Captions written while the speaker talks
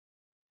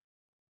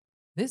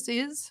This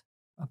is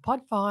a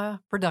Podfire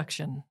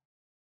production.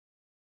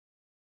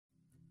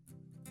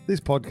 This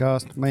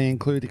podcast may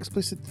include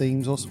explicit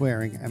themes or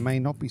swearing and may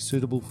not be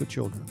suitable for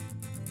children.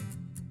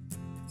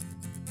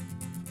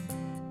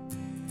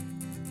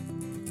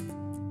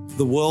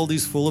 The world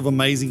is full of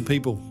amazing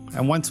people,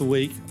 and once a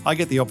week I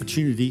get the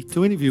opportunity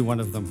to interview one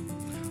of them.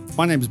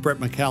 My name is Brett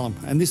McCallum,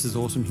 and this is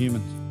Awesome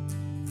Humans.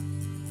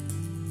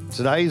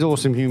 Today's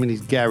Awesome Human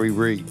is Gary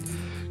Reid.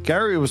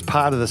 Gary was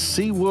part of the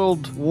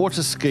SeaWorld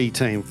water ski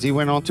team. He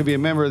went on to be a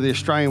member of the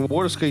Australian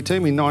water ski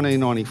team in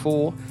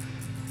 1994.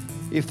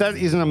 If that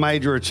isn't a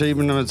major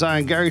achievement on its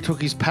own, Gary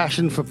took his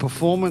passion for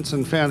performance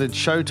and founded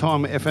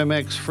Showtime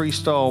FMX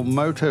Freestyle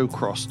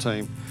Motocross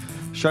team.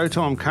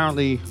 Showtime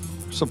currently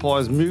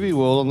supplies Movie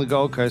World on the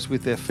Gold Coast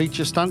with their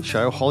feature stunt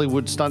show,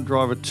 Hollywood Stunt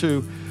Driver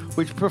 2,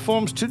 which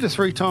performs 2 to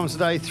 3 times a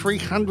day,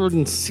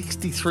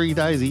 363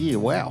 days a year.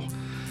 Wow.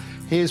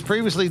 He has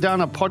previously done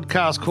a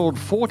podcast called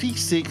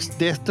 46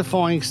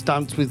 Death-Defying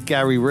Stunts with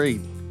Gary Reid.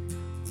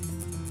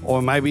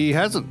 Or maybe he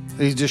hasn't.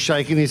 He's just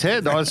shaking his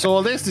head. I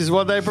saw this. This is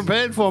what they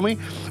prepared for me.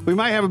 We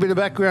may have a bit of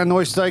background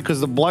noise today because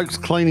the bloke's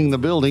cleaning the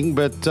building,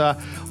 but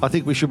I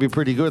think we should be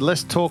pretty good.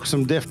 Let's talk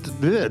some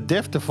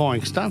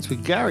death-defying stunts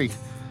with Gary.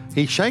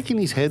 He's shaking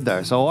his head,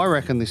 though, so I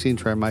reckon this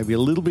intro may be a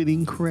little bit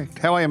incorrect.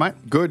 How are you, mate?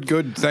 Good.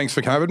 Thanks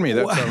for having me.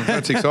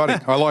 That's exciting.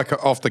 I like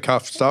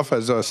off-the-cuff stuff,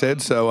 as I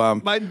said.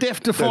 So, mate,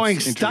 death-defying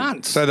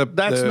stunts. So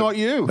that's not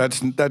you.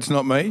 That's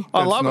not me.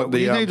 I love it.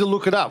 You need to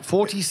look it up.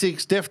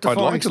 46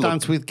 death-defying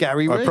stunts with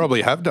Gary Reid. I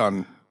probably have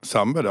done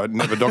some, but I'd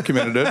never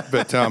documented it.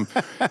 But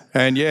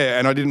and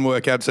I didn't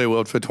work out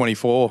SeaWorld for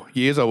 24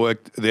 years. I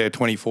worked there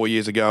 24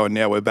 years ago, and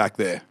now we're back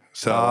there.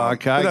 So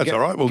okay, that's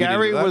all right. We'll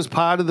Gary was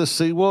part of the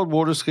SeaWorld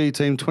water ski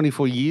team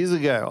 24 years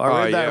ago.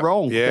 I read that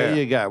wrong. Yeah. There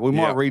you go. We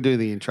might redo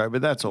the intro,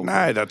 but that's all.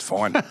 No, that's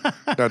fine.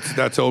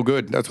 that's all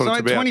good. That's what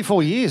it's about.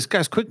 24 years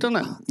goes quick, doesn't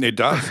it? It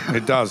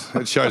does.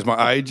 It shows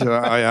my age.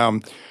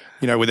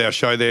 With our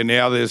show there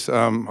now, there's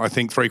I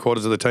think 3/4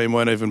 of the team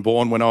weren't even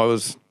born when I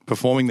was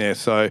performing there.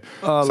 So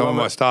some of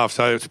my staff.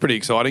 So it's pretty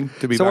exciting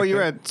to be back. So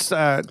you're at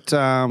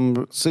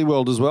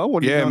SeaWorld as well?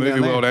 What are you doing Movie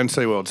down there? World and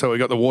SeaWorld. So we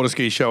got the water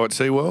ski show at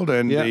SeaWorld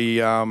and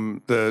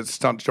the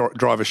stunt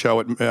driver show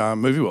at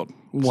Movie World.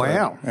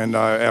 Wow. So, and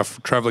our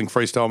travelling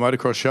freestyle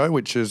motocross show,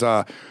 which is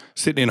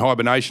sitting in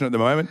hibernation at the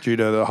moment due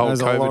to the whole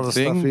COVID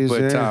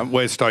thing.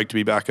 We're stoked to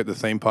be back at the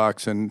theme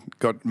parks and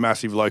got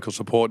massive local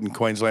support, and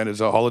Queenslanders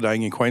are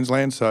holidaying in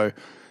Queensland. So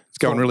it's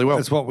going really well.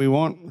 That's what we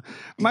want.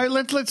 Mate,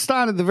 let's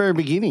start at the very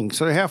beginning.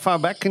 So how far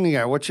back can you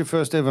go? What's your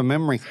first ever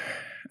memory?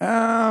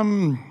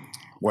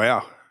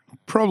 Wow.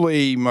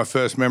 Probably my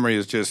first memory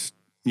is just,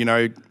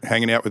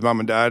 hanging out with mum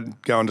and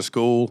dad, going to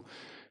school.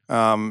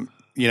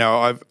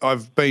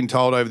 I've been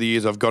told over the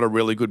years I've got a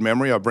really good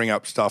memory. I bring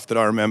up stuff that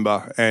I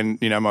remember,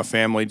 and, my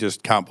family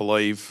just can't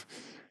believe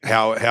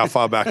how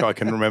far back I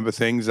can remember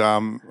things. I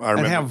remember,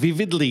 and how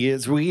vividly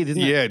it's weird,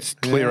 isn't it? Yeah, it's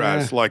clear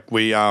as. Like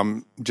we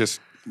just...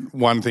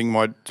 One thing,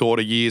 my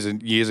daughter years and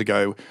years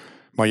ago,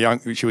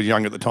 she was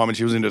young at the time, and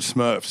she was into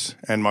Smurfs,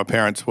 and my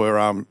parents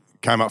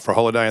came up for a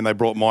holiday, and they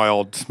brought my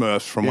old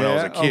Smurfs from when I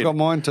was a kid. I've got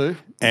mine too.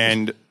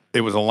 And it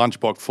was a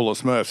lunchbox full of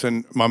Smurfs,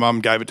 and my mum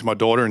gave it to my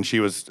daughter, and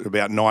she was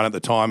about 9 at the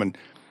time,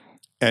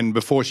 and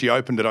before she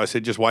opened it, I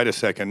said, just wait a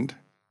second,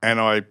 and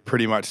I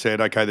pretty much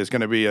said, okay, there's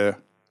going to be a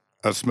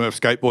Smurf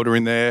skateboarder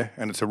in there,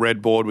 and it's a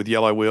red board with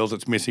yellow wheels.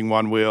 It's missing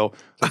one wheel.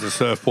 There's a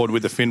surfboard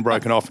with the fin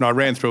broken off. And I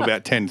ran through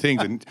about 10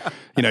 things, and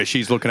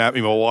she's looking at me.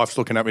 My wife's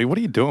looking at me. What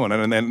are you doing?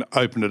 And then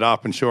opened it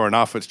up, and sure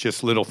enough, it's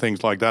just little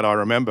things like that I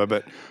remember.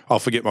 But I'll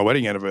forget my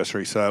wedding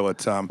anniversary. So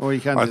it's well,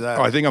 you can't do that.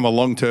 I think I'm a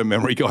long-term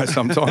memory guy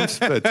sometimes.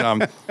 But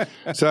time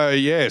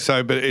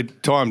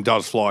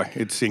does fly.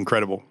 It's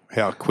incredible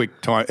how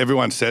quick time.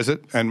 Everyone says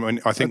it, and when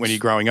you're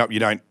growing up, you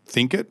don't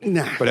think it.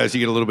 Nah. But as you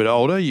get a little bit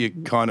older, you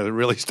kind of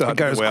really start. It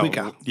goes to,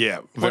 quicker. Yeah,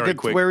 very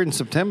quick. We're in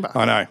September.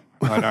 I know.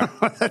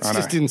 That's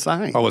just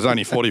insane. I was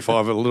only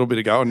 45 a little bit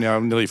ago, and now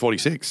I'm nearly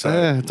 46. So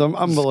yeah, it's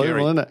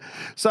unbelievable, isn't it?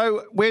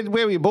 So where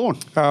were you born?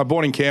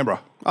 Born in Canberra.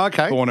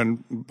 Okay. Born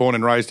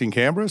and raised in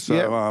Canberra.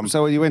 So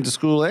so you went to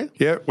school there?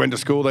 Yeah, went to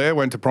school there.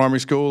 Went to primary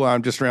school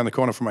just around the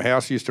corner from my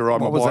house. Used to ride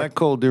my bike. What was that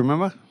called? Do you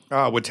remember?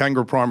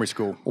 Watanga Primary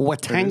School.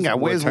 Watanga.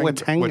 Where's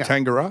Watanga?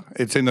 Watangara.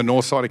 It's in the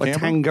north side of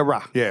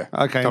Canberra. Watangara. Yeah.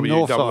 Okay.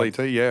 North side.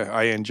 W-E-T, yeah.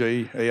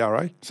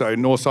 Angera. So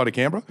north side of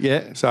Canberra.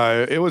 Yeah.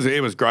 So it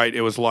was great.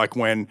 It was like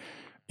when,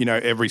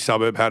 every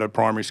suburb had a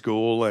primary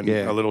school and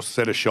a little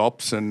set of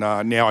shops. And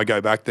now I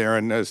go back there,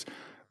 and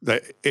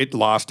it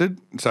lasted.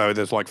 So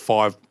there's like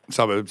 5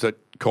 suburbs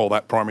that call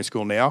that primary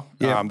school now,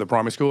 the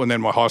primary school. And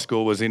then my high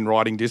school was in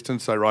riding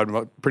distance.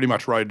 So pretty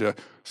much rode to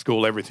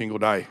school every single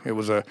day. It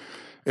was a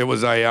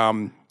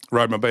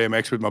rode my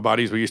BMX with my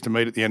buddies. We used to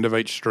meet at the end of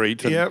each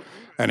street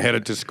and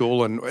headed to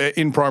school. And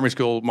in primary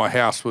school, my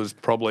house was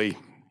probably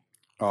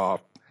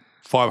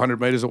 500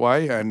 metres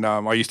away, and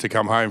I used to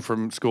come home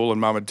from school,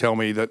 and Mum would tell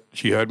me that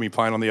she heard me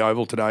playing on the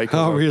oval today because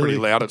I was pretty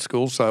loud at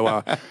school.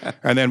 So,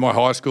 and then my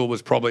high school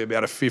was probably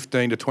about a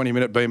 15 to 20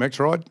 minute BMX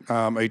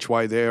ride each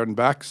way there and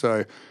back.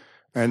 So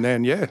And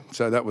then,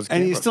 so that was.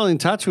 And you're still in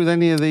touch with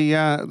any of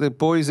the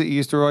boys that you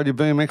used to ride your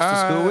BMX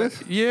to school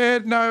with? Yeah,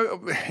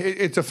 no,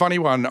 it's a funny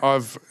one.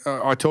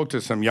 I talked to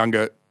some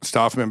younger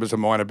staff members of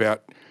mine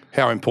about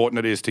how important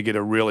it is to get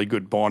a really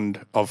good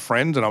bond of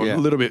friends, and I'm a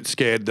little bit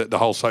scared that the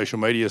whole social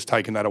media has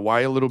taken that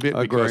away a little bit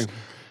because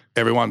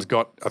everyone's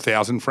got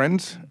 1,000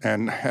 friends,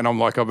 and I'm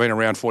like, I've been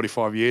around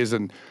 45 years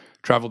and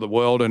travelled the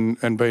world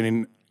and been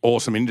in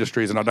awesome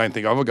industries, and I don't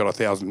think I've ever got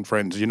 1,000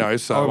 friends,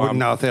 So I wouldn't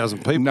know 1,000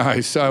 people. No,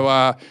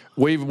 so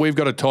we've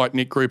got a tight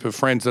knit group of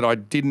friends that I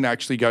didn't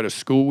actually go to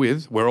school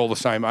with. We're all the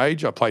same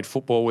age. I played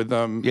football with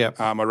them. Yeah,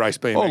 I raced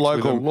BMX all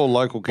local, with them. all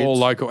local kids. All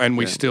local, and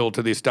we still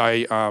to this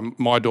day.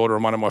 My daughter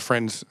and one of my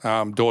friends'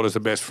 daughters are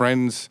best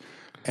friends,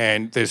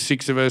 and there's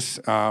 6 of us.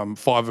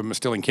 5 of them are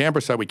still in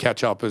Canberra, so we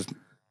catch up as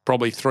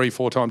probably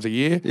 3-4 times a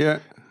year. Yeah.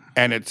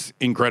 And it's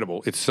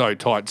incredible. It's so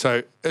tight.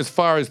 So as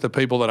far as the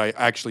people that I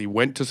actually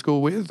went to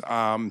school with,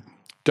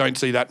 don't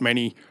see that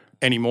many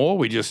anymore.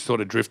 We just sort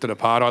of drifted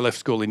apart. I left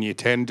school in year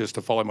 10 just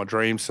to follow my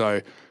dreams,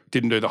 so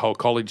didn't do the whole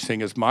college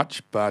thing as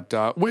much. But,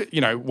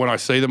 when I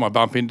see them, I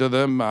bump into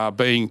them.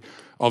 Being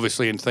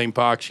obviously in theme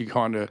parks, you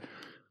kind of,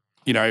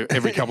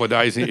 every couple of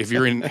days, if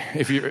you're in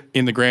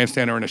the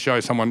grandstand or in a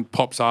show, someone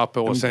pops up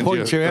or sends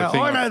you a thing out.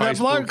 on I know that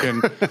Facebook, bloke.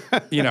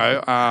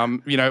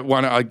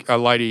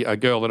 a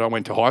girl that I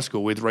went to high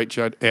school with reached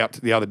out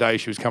the other day.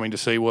 She was coming to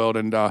SeaWorld,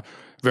 and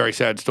very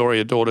sad story.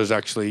 Her daughter's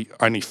actually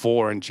only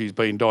 4, and she's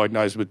been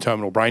diagnosed with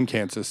terminal brain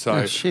cancer. So,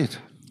 oh, shit.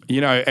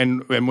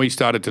 And we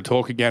started to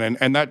talk again,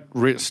 and that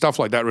stuff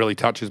like that really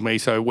touches me.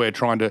 So we're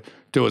trying to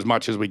do as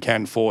much as we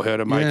can for her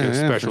to make a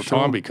special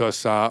time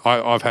because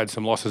I've had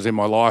some losses in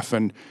my life,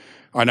 and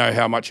I know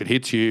how much it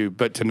hits you.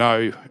 But to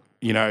know,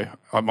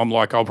 I'm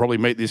like, I'll probably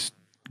meet this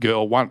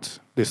girl once,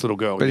 this little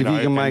girl. But if you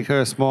can make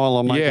her smile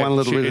or make one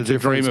little bit of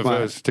difference, it's a dream of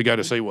hers to go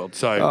to SeaWorld.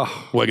 So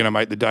we're going to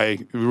make the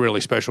day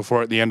really special for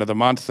her at the end of the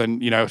month.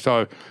 And,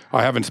 so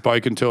I haven't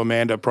spoken to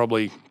Amanda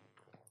probably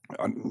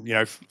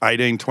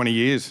 18, 20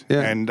 years.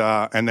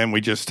 Yeah. And then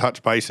we just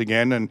touch base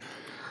again. And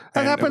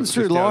that happens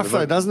through life,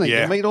 though, doesn't it?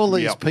 Yeah. You meet all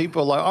these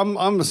people. Like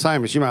I'm the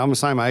same as you. I'm the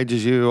same age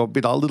as you, a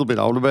little bit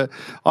older, but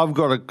I've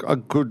got a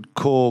good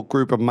core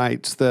group of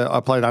mates that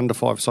I played under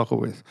 5 soccer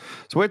with.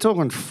 So we're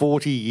talking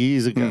 40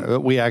 years ago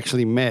that we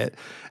actually met,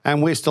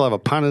 and we still have a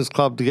punters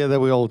club together.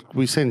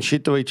 We send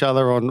shit to each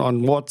other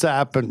on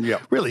WhatsApp, and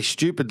really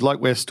stupid, like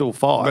we're still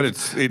 5. But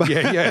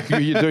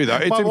you do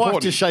that. It's my important. wife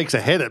just shakes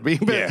her head at me.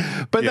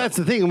 But that's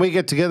the thing, and we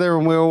get together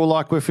and we're all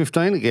like we're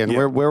 15 again.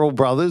 Yeah. We're all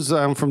brothers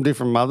from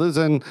different mothers,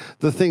 and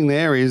the thing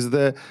there is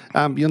that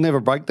you'll never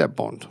break that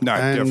bond. No,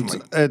 and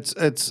definitely.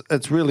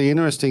 It's really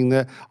interesting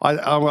that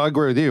I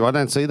agree with you. I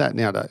don't see that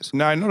nowadays.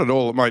 No, not at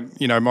all. One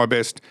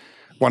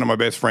of my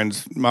best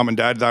friends, mum and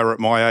dad, they were at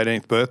my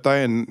 18th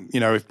birthday, and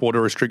if border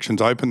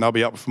restrictions open, they'll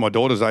be up for my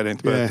daughter's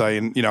 18th birthday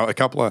in a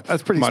couple of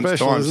That's pretty months'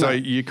 special, time. isn't So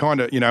it? you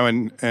kind of I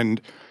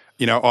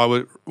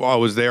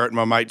was there at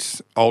my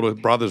mate's older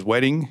brother's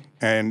wedding,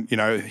 and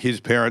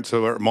his parents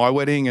were at my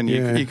wedding, and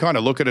you kind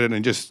of look at it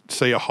and just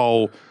see a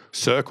whole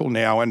circle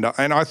now, and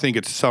I think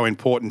it's so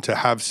important to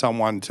have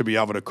someone to be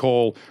able to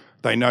call.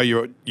 They know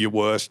you're at your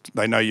worst.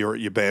 They know you're at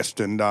your best,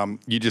 and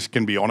you just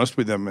can be honest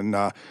with them. And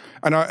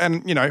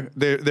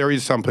there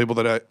is some people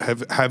that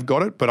have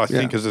got it, but I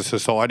think as a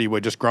society we're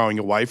just growing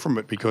away from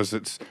it because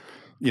it's.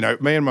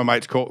 Me and my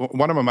mates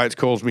one of my mates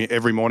calls me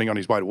every morning on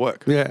his way to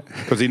work. Yeah.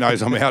 Because he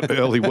knows I'm out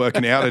early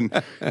working out,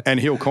 and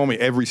he'll call me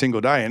every single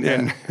day.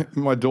 And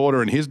my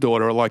daughter and his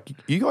daughter are like,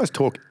 you guys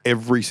talk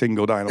every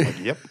single day. And I'm like,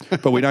 yep.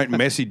 But we don't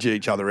message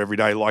each other every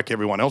day like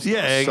everyone else does.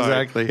 Yeah,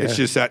 exactly. So it's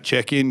just that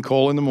check-in,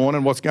 call in the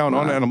morning, what's going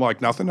on? And I'm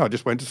like, nothing. I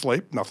just went to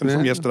sleep. Nothing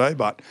from yesterday.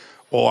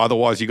 Or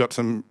otherwise you got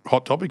some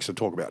hot topics to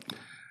talk about.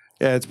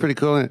 Yeah, it's pretty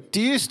cool. Isn't it?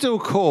 Do you still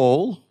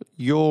call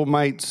your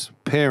mates'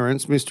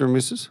 parents Mr. and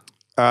Mrs.?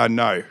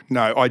 No.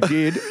 I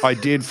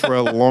did for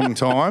a long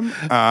time,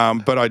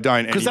 but I don't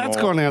anymore. Because that's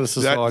gone out of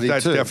society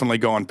That's too. definitely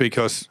gone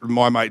because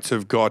my mates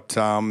have got,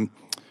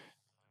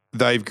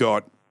 they've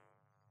got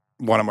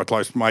one of my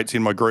close mates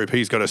in my group.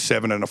 He's got a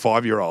 7 and a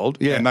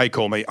 5-year-old, and they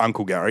call me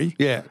Uncle Gary.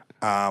 Yeah.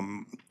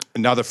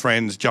 Another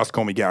friends just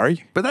call me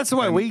Gary. But that's the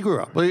way we grew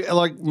up.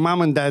 Like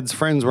mum and dad's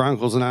friends were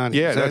uncles and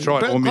aunties. Yeah, that's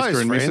right. Or Mr.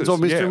 and Mrs. Or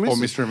Mr. and Mrs. Or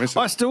Mr. and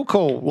Mrs. I still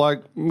call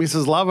like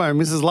Mrs. Lover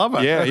and Mrs.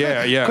 Lover. Yeah.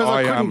 Because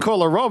I couldn't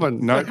call her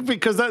Robin. No.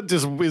 Because that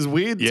just is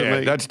weird to me. Yeah,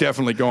 that's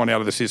definitely gone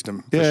out of the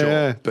system for sure.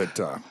 Yeah. But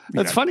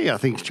that's funny how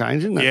things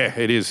change, isn't it? Yeah,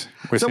 it is.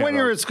 So when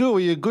you were at school, were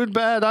you good,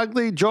 bad,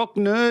 ugly, jock,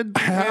 nerd?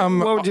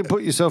 What would you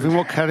put yourself in?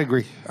 What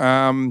category?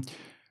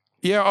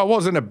 Yeah, I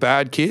wasn't a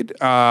bad kid.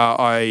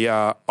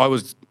 I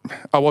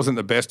wasn't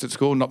the best at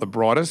school, not the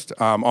brightest.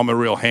 I'm a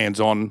real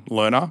hands-on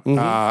learner.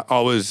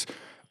 Mm-hmm.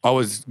 I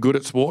was good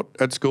at sport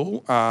at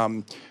school.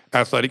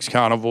 Athletics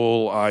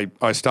carnival.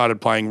 I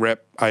started playing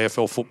rep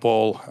AFL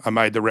football. I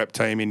made the rep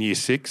team in year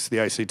 6, the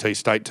ACT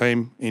state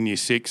team in year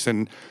 6,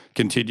 and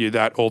continued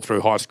that all through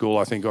high school.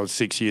 I think I was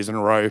 6 years in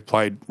a row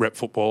played rep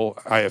football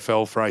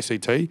AFL for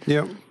ACT.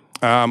 Yep.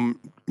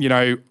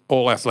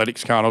 All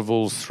athletics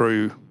carnivals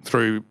through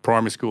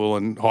primary school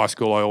and high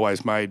school. I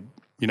always made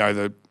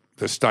the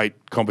the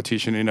state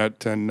competition in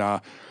it, and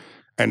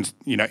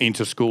you know,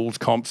 inter schools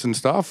comps and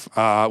stuff.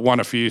 Won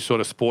a few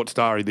sort of Sports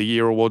Star of the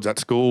Year awards at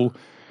school.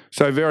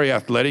 So very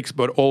athletics,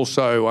 but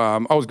also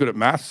I was good at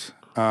maths.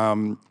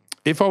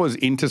 If I was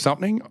into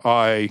something,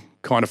 I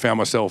kind of found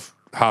myself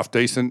half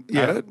decent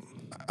at it.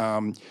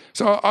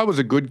 So I was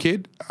a good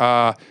kid.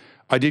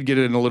 I did get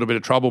in a little bit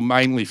of trouble,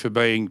 mainly for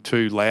being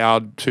too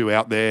loud, too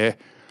out there,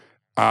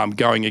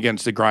 going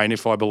against the grain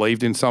if I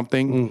believed in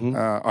something.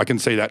 I can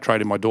see that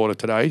trait in my daughter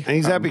today. And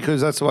is that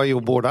because that's the way you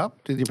were brought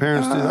up? Did your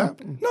parents do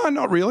that? No,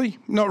 not really.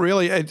 Not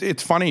really.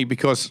 It's funny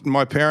because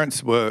my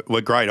parents were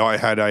great. I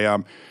had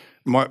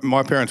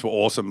my parents were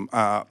awesome.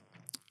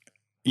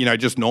 You know,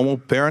 just normal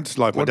parents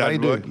like my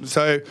dad. Do?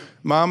 So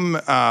mum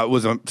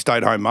was a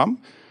stay-at-home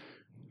mum.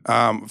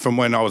 From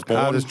when I was born.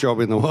 Hardest job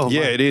in the world.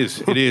 Yeah, mate. it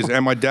is. It is.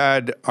 And my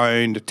dad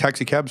owned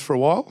taxi cabs for a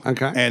while.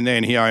 Okay. And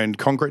then he owned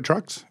concrete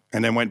trucks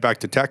and then went back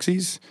to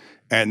taxis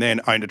and then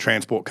owned a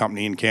transport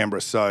company in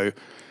Canberra. So,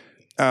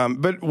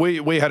 but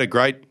we had a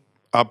great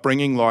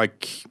upbringing.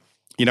 Like,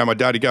 you know, my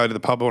dad would go to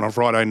the pub on a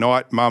Friday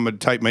night. Mum would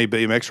take me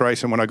BMX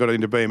racing when I got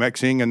into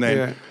BMXing. And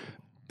then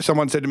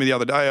someone said to me the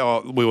other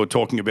day, we were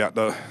talking about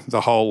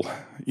the whole,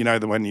 you know,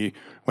 when you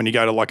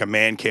go to like a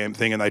man camp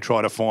thing and they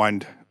try to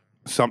find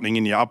something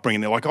in your upbringing,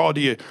 they're like, oh,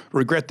 do you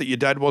regret that your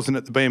dad wasn't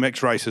at the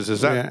BMX races?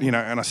 Is that, you know,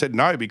 and I said,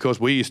 no, because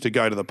we used to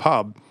go to the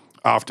pub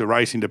after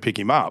racing to pick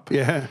him up.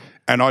 Yeah.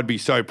 And I'd be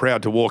so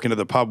proud to walk into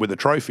the pub with a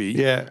trophy.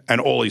 Yeah.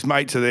 And all his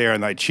mates are there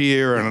and they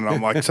cheer. And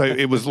I'm like, so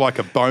it was like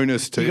a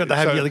bonus to. You got to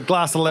have your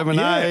glass of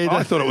lemonade. Yeah,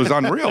 I thought it was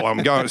unreal.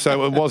 I'm going,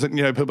 so it wasn't,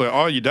 you know, people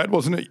are, oh, your dad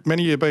wasn't at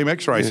many of your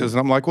BMX races. And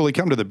I'm like, well, he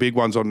come to the big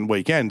ones on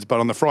weekends, but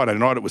on the Friday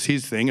night it was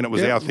his thing and it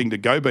was our thing to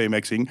go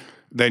BMXing,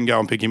 then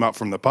go and pick him up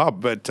from the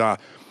pub. But,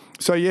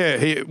 so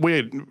yeah, we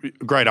had a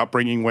great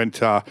upbringing. Went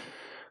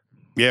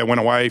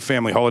away,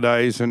 family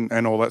holidays,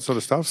 and all that sort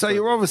of stuff. So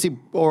you're obviously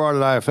all right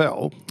at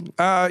AFL.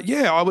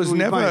 Yeah, I was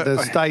never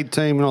the state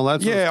team and all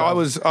that. Sort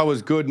of stuff. I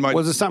was good.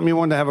 Was it something you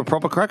wanted to have a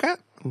proper crack at?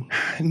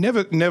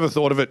 Never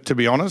thought of it, to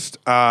be honest.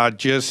 I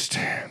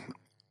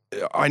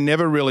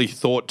never really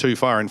thought too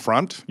far in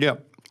front. Yeah.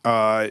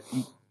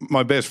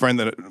 My best friend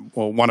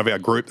one of our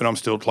group that I'm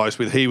still close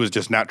with, he was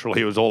just natural.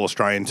 He was all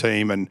Australian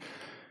team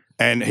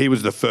and he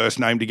was the first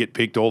name to get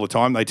picked all the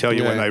time. They tell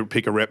you when they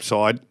pick a rep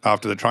side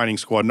after the training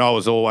squad. And I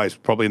was always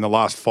probably in the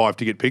last 5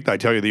 to get picked. They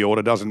tell you the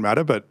order doesn't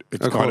matter, but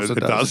it's of course it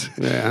does.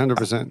 Yeah,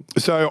 100%.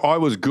 So I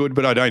was good,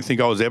 but I don't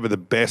think I was ever the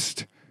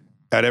best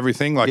at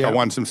everything. Like I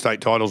won some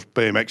state titles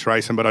BMX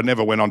racing, but I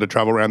never went on to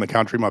travel around the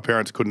country. My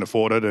parents couldn't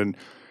afford it.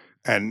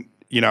 And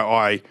you know,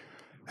 I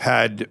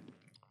had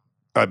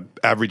an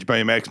average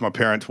BMX. My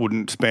parents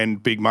wouldn't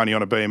spend big money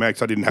on a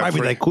BMX. I didn't have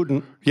Maybe they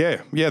couldn't. Yeah,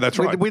 that's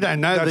right. We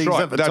don't know that's these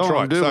right. at the that's time,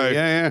 right. do we?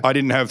 So I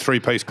didn't have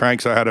 3-piece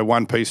cranks. I had a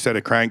 1-piece set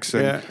of cranks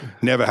and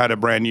never had a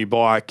brand new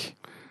bike.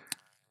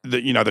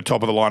 The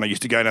top of the line, I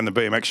used to go down the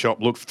BMX shop,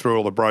 look through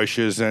all the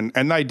brochures, and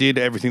they did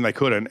everything they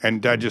could.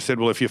 And Dad just said,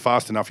 well, if you're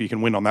fast enough, you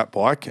can win on that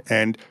bike.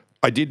 And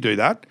I did do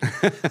that.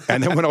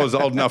 And then when I was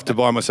old enough to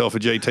buy myself a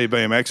GT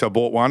BMX, I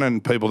bought one.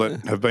 And people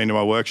that have been to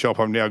my workshop,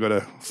 I've now got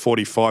a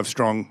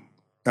 45-strong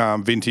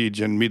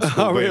vintage and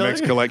mid-school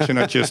BMX collection.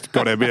 It just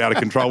got a bit out of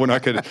control when I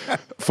could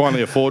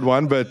finally afford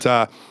one. But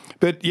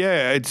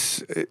yeah,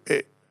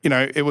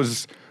 it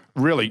was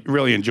really,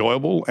 really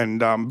enjoyable. And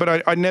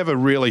but I never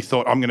really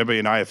thought I'm going to be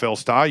an AFL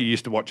star. You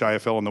used to watch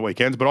AFL on the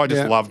weekends, but I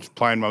just loved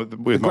playing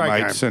with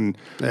my mates. Game.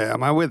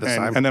 And we're the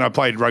same. And then I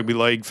played rugby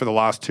league for the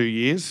last 2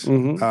 years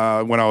when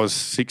I was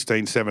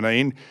 16,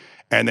 17,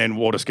 and then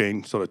water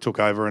skiing sort of took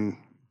over, and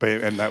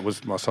that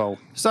was my soul.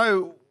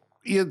 So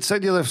you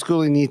said you left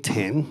school in year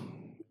 10.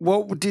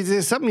 Is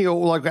there something you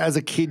like as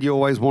a kid you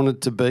always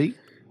wanted to be?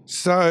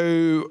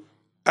 So,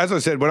 as I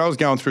said, when I was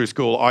going through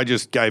school, I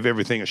just gave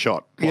everything a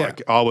shot. Like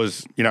I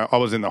was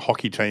in the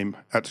hockey team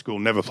at school.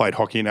 Never played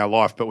hockey in our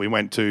life, but we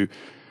went to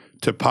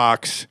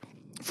Parks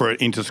for an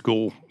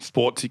inter-school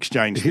sports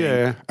exchange thing.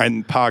 Yeah.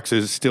 And Parks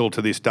is still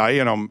to this day,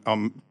 and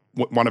I'm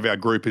one of our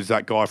group is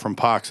that guy from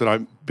Parks that I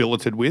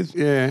billeted with.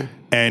 Yeah.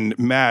 And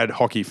mad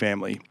hockey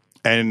family.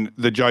 And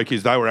the joke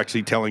is they were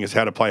actually telling us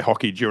how to play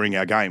hockey during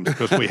our games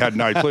because we had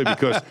no clue,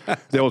 because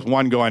there was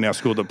one guy in our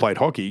school that played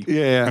hockey.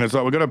 Yeah. And it's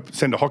like, we're going to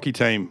send a hockey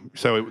team.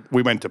 So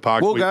we went to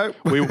Parks. We'll go.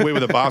 We were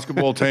the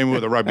basketball team, we were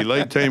the rugby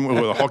league team, we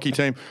were the hockey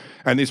team.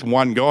 And this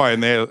one guy,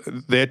 and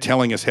they're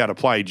telling us how to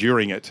play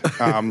during it.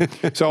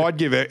 So I'd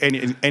give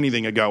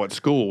anything a go at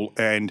school.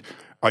 And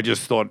I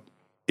just thought,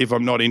 if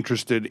I'm not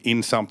interested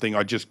in something,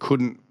 I just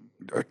couldn't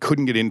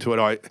get into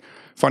it.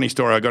 Funny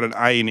story, I got an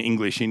A in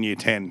English in year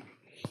 10.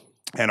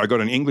 And I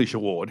got an English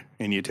award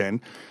in year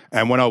 10.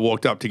 And when I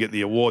walked up to get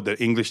the award, the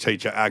English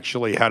teacher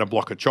actually had a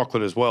block of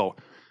chocolate as well.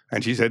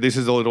 And she said, this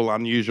is a little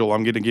unusual.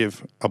 I'm going to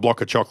give a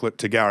block of chocolate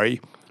to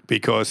Gary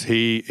because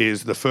he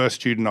is the first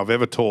student I've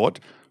ever taught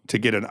to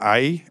get an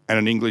A and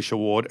an English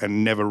award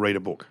and never read a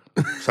book.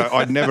 So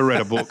I'd never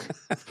read a book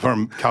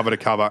from cover to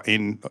cover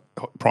in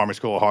primary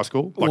school or high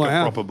school, like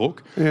a proper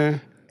book. Yeah.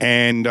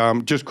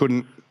 And just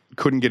couldn't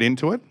get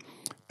into it.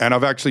 And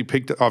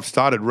I've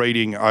started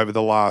reading over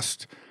the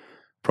last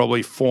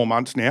probably 4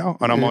 months now,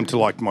 and I'm on to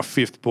like my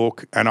 5th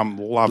book, and I'm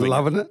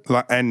loving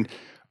it. And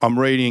I'm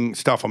reading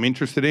stuff I'm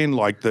interested in,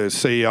 like the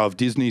CEO of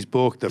Disney's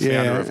book, the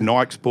founder of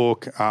Nike's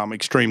book,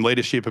 Extreme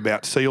Leadership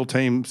about SEAL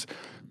Teams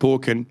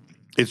book, and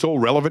it's all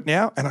relevant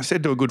now. And I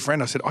said to a good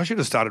friend, I said, I should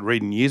have started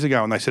reading years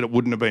ago, and they said it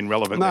wouldn't have been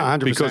relevant No, then,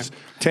 100%. because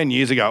 10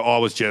 years ago I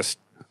was just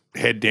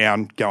head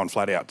down, going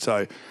flat out.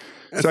 So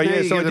So yeah,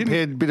 you so I get a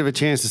didn't. bit of a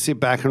chance to sit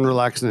back and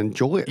relax and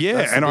enjoy it. Yeah,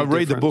 That's and I big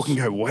read the book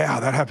difference. and go, wow,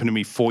 that happened to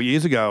me 4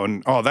 years ago.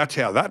 And, oh, that's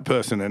how that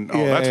person, and,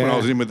 oh, that's when I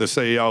was in with the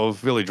CEO of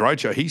Village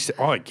Roadshow. He said,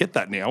 oh, I get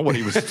that now, what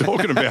he was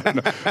talking about.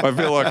 And I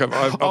feel like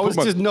I was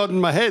just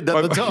nodding my head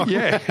at the time.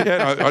 Yeah.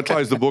 And I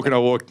closed the book and I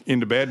walked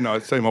into bed and I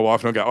see my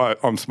wife and I go, oh,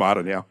 I'm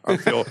smarter now. I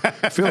feel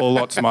a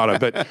lot smarter.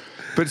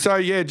 But so,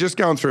 yeah, just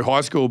going through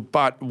high school.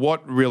 But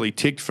what really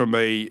ticked for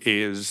me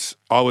is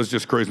I was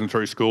just cruising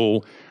through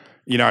school,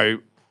 you know,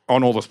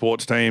 on all the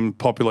sports team,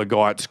 popular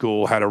guy at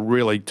school, had a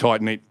really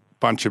tight-knit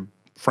bunch of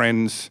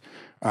friends.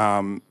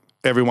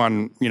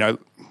 Everyone, you know,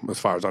 as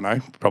far as I know,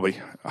 probably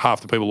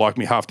half the people liked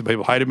me, half the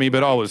people hated me,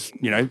 but I was,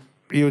 you know,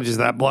 You were just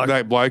that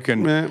bloke.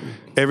 and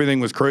everything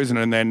was cruising.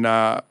 And then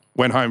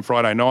went home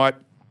Friday night,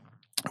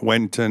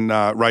 went and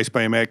raced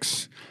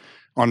BMX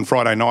on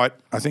Friday night.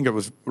 I think it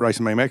was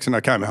racing BMX, and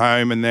I came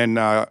home and then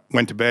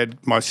went to bed.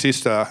 My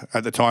sister,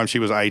 at the time, she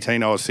was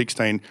 18, I was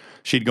 16.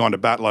 She'd gone to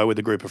Batlow with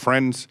a group of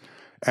friends.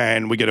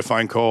 And we get a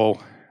phone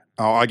call.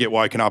 I get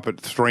woken up at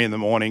 3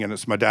 a.m, and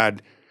it's my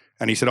dad.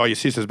 And he said, oh, your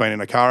sister's been in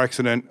a car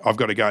accident. I've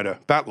got to go to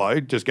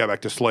Batlow. Just go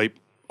back to sleep.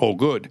 All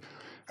good.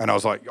 And I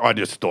was like, I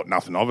just thought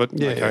nothing of it.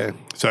 Yeah.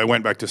 So I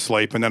went back to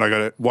sleep, and then I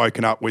got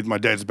woken up with my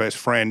dad's best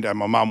friend and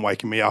my mum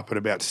waking me up at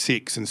about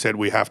 6 and said,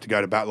 we have to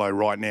go to Batlow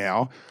right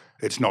now.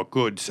 It's not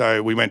good.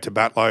 So we went to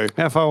Batlow.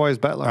 How far away is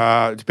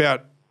Batlow? It's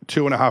about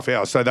 2.5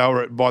 hours. So they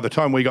were by the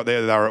time we got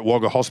there, they were at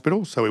Wagga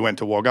Hospital. So we went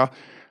to Wagga.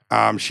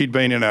 She'd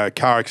been in a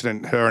car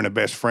accident. Her and her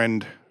best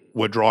friend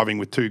were driving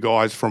with 2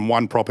 guys from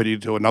one property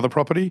to another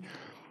property.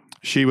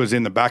 She was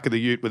in the back of the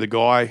ute with a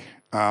guy.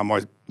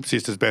 My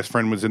sister's best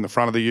friend was in the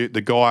front of the ute.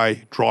 The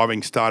guy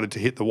driving started to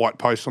hit the white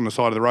post on the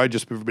side of the road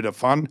just for a bit of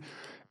fun,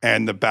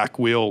 and the back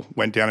wheel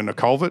went down in a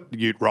culvert. The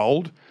ute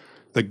rolled.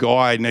 The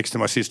guy next to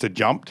my sister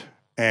jumped,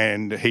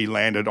 and he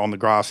landed on the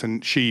grass,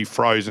 and she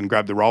froze and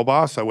grabbed the roll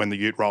bar. So when the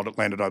ute rolled, it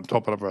landed on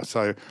top of her.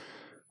 So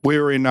we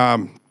were in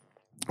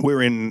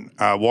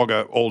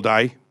Wagga all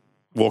day,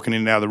 walking in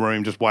and out of the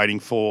room, just waiting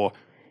for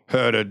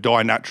her to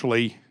die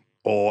naturally,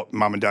 or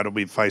mum and dad will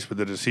be faced with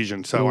the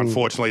decision. So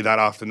unfortunately, that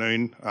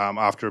afternoon,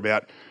 after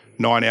about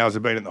 9 hours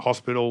of being at the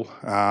hospital,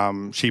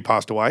 she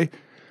passed away.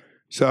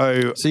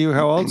 So you were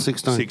how old?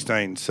 16?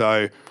 16.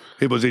 So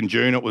it was in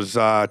June. It was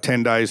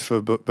 10 days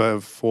 4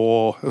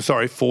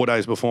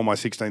 days before my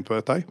 16th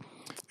birthday.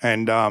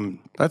 And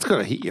That's got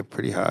to hit you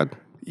pretty hard.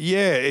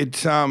 yeah,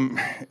 it's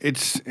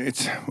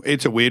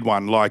a weird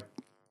one. Like,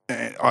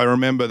 I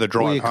remember the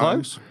drive Were you home.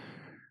 close?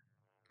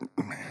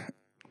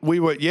 We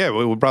were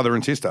brother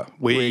and sister.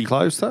 Were you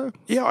close though?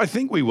 Yeah, I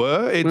think we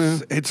were.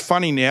 It's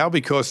funny now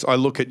because I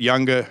look at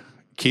younger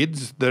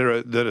kids that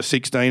are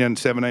 16 and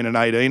 17 and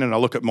 18, and I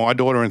look at my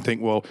daughter and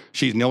think, well,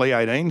 she's nearly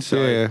 18. So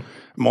Yeah.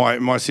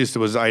 my sister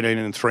was 18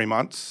 in 3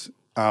 months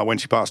when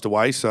she passed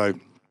away. So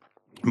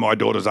my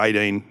daughter's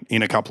 18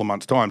 in a couple of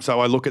months' time. So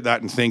I look at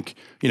that and think,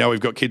 you know,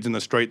 we've got kids in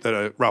the street that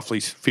are roughly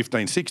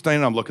 15, 16.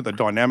 And I'm looking at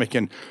the dynamic.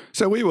 And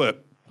so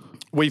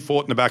we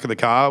fought in the back of the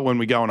car when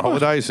we go on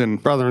holidays,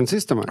 and Brother and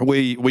sister, mate.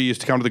 we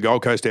used to come to the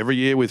Gold Coast every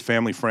year with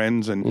family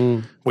friends,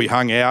 and we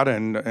hung out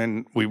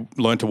and we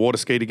learned to water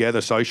ski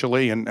together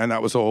socially, and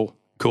that was all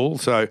cool.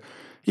 So,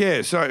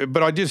 yeah,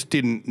 but I just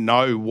didn't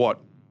know what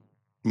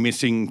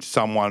missing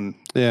someone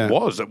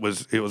was. It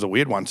was a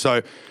weird one.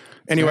 So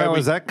anyway, How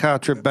was that car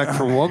trip back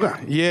from Wagga?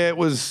 yeah, it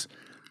was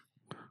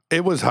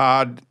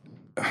hard.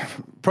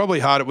 Probably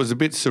hard. It was a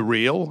bit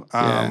surreal,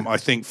 I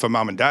think, for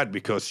mum and dad,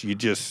 because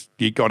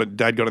dad got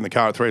in the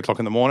car at 3 o'clock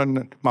in the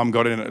morning, mum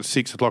got in at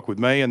 6 o'clock with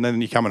me, and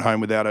then you're coming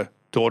home without a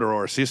daughter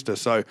or a sister.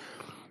 So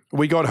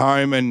we got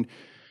home, and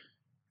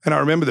I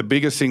remember the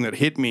biggest thing that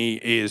hit me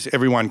is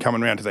everyone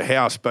coming around to the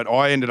house, but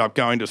I ended up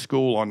going to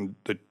school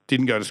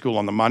didn't go to school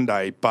on the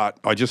Monday, but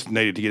I just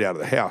needed to get out of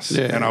the house.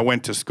 Yeah. And I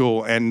went to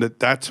school, and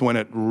that's when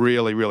it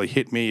really, really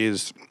hit me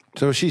is...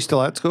 So was she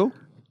still at school?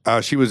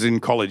 She was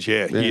in college,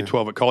 year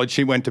 12 at college.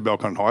 She went to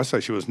Belconnen High, so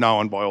she was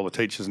known by all the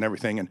teachers and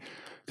everything. And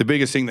the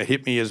biggest thing that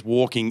hit me is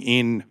walking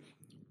in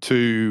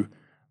to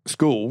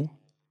school,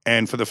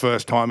 and for the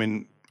first time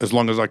in as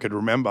long as I could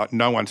remember,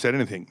 no one said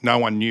anything. No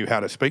one knew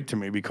how to speak to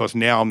me, because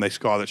now I'm this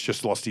guy that's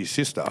just lost his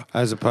sister.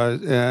 As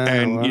opposed,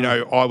 You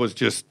know, I was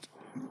just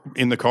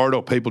in the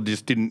corridor. People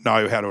just didn't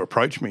know how to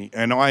approach me.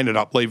 And I ended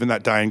up leaving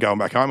that day and going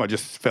back home. I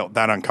just felt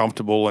that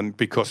uncomfortable, and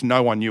because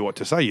no one knew what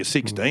to say. You're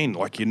 16,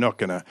 like you're not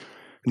going to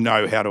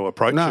know how to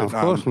approach it. No, of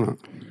course not.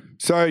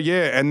 So,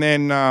 yeah, and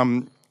then,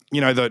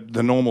 you know,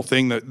 the normal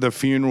thing, the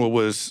funeral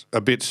was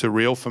a bit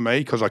surreal for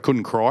me because I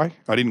couldn't cry.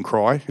 I didn't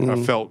cry.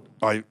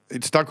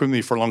 It stuck with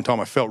me for a long time.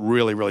 I felt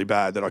really, really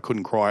bad that I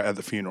couldn't cry at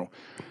the funeral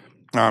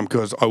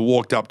because I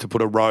walked up to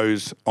put a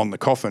rose on the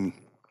coffin,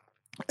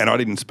 and I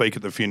didn't speak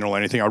at the funeral or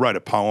anything. I wrote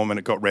a poem and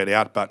it got read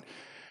out, but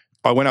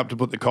I went up to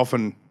put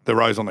the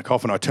rose on the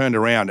coffin. I turned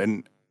around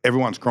and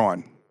everyone's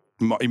crying.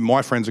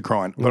 My friends are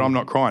crying, but I'm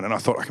not crying. And I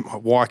thought,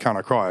 why can't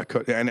I cry?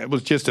 And it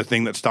was just a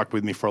thing that stuck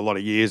with me for a lot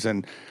of years.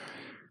 And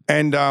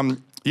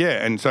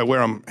so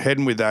where I'm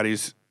heading with that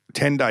is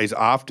 10 days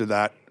after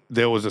that,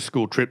 there was a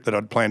school trip that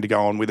I'd planned to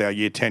go on with our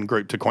Year 10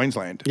 group to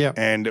Queensland. Yeah.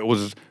 And it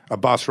was a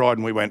bus ride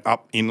and we went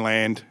up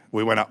inland,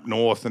 we went up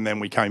north, and then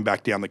we came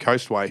back down the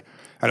coastway.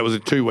 And it was a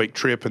 2-week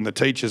trip, and the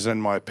teachers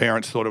and my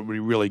parents thought it would be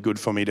really good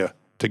for me to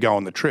go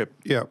on the trip.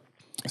 Yeah.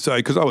 So,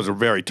 because I was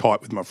very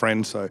tight with my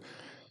friends, so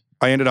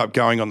I ended up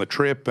going on the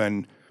trip,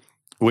 and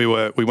we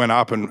went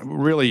up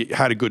and really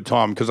had a good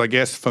time, because I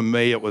guess for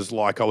me it was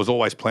like I was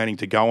always planning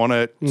to go on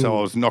it, so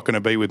I was not going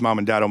to be with mum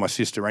and dad or my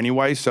sister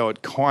anyway, so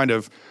it kind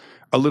of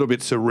a little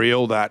bit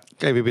surreal that...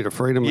 Gave you a bit of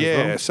freedom as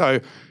well. Yeah, so,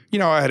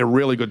 I had a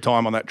really good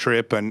time on that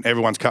trip, and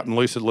everyone's cutting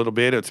loose a little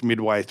bit. It's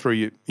midway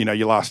through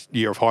your last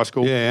year of high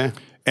school. Yeah.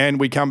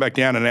 And we come back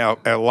down, and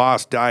our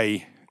last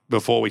day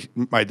before we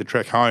made the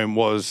trek home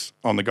was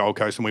on the Gold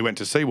Coast, and we went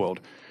to SeaWorld.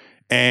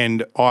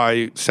 And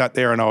I sat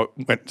there and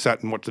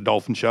sat and watched the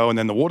dolphin show, and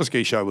then the water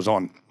ski show was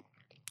on.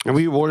 And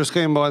were you water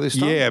skiing by this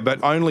time? Yeah,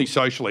 but only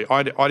socially.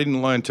 I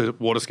didn't learn to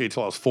water ski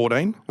till I was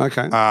 14.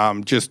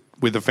 Okay. Just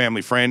with a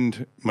family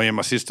friend, me and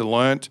my sister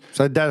learnt.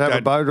 So Dad have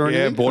a boat or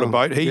anything? Yeah, bought a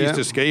boat. He used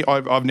to ski.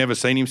 I've never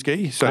seen him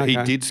ski, so he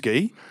did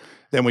ski.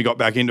 Then we got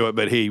back into it,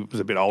 but he was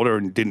a bit older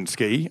and didn't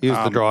ski. He was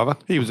the driver.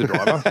 He was the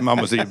driver. Mum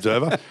was the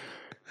observer.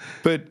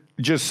 But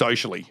just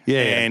socially.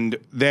 Yeah. And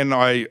then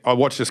I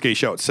watched the ski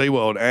show at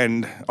SeaWorld,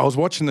 and I was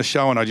watching the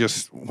show and I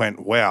just went,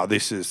 wow,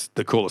 this is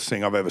the coolest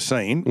thing I've ever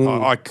seen.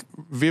 I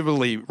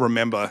vividly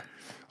remember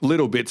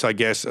little bits, I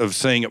guess, of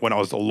seeing it when I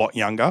was a lot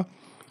younger.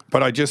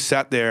 But I just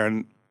sat there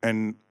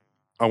and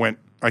I went,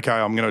 okay,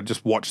 I'm going to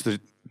just watch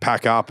the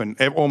pack up. And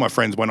all my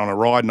friends went on a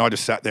ride and I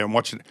just sat there and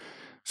watched it.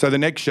 So the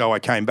next show I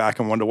came back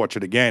and wanted to watch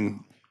it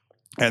again.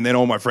 And then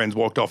all my friends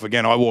walked off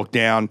again. I walked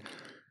down,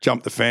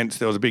 jumped the fence.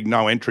 There was a big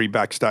no entry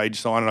backstage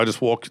sign, and I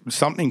just walked.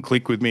 Something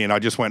clicked with me, and I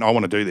just went, I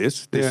want to do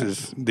this.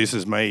 This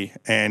is me.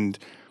 And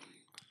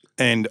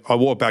I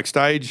walked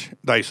backstage.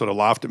 They sort of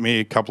laughed at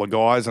me, a couple of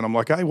guys, and I'm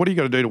like, hey, what do you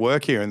got to do to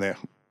work here? And they're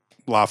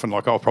laughing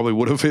like I probably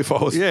would have if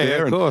I was there.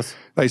 Yeah, of course.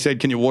 They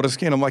said, can you water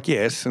ski? And I'm like,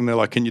 yes. And they're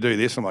like, can you do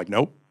this? I'm like,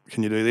 nope.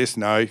 Can you do this?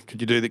 No.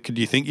 Could you do that? Could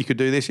you think you could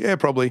do this? Yeah,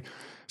 probably.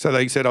 So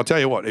they said, I'll tell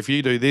you what, if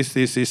you do this,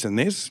 this, this, and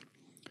this,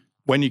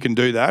 when you can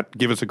do that,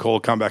 give us a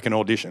call, come back and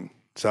audition.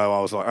 So I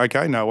was like,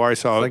 okay, no worries.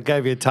 So they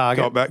gave you a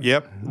target. Got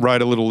back,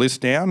 wrote a little list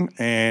down,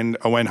 and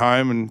I went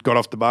home and got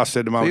off the bus,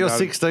 said to mum and dad. You're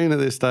 16 at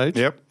this stage?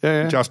 Yep.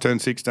 Yeah. Just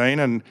turned 16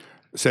 and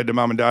said to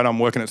mum and dad, I'm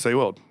working at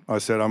SeaWorld. I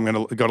said,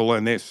 got to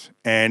learn this.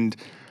 And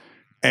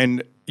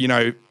I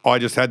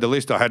just had the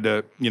list. I had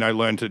to,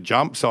 learn to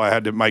jump. So I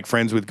had to make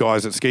friends with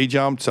guys that ski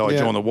jumped. So I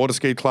joined the water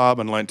ski club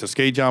and learned to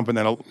ski jump. And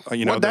then,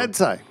 What'd Dad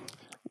say?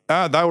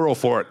 They were all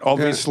for it.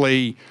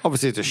 Obviously,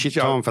 it's a shit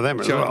time for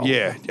them as well.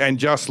 Yeah, and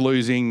just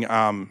losing,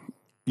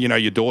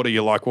 your daughter,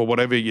 you're like, well,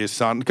 whatever your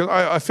son, because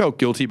I felt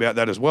guilty about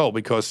that as well,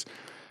 because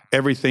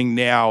everything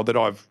now that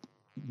I've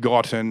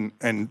got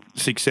and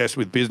success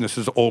with business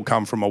has all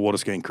come from my water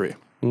skiing career.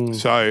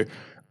 So,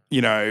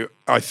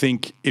 I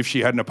think if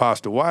she hadn't have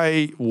passed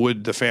away,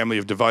 would the family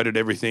have devoted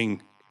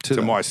everything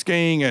to my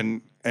skiing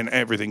and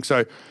everything?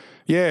 So,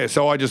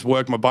 so I just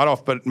worked my butt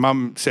off. But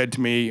Mum said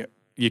to me,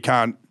 you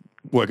can't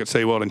work at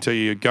SeaWorld until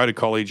you go to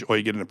college or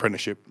you get an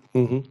apprenticeship.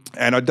 Mm-hmm.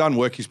 And I'd done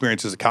work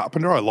experience as a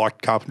carpenter. I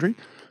liked carpentry,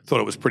 thought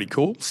it was pretty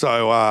cool.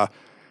 So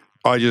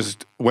I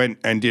just went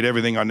and did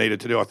everything I needed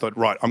to do. I thought,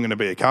 right, I'm going to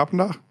be a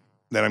carpenter,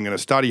 then I'm going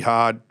to study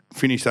hard,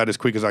 finish that as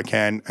quick as I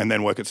can, and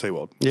then work at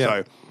SeaWorld. Yeah.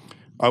 So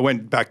I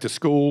went back to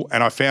school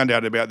and I found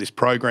out about this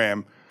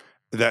program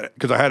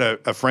because I had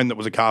a friend that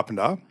was a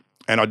carpenter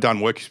and I'd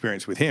done work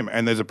experience with him.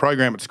 And there's a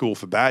program at school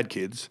for bad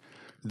kids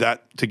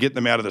that to get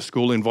them out of the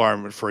school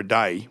environment for a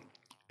day,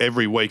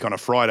 every week on a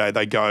Friday,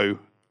 they go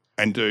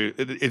and do,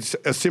 it's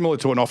similar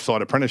to an offsite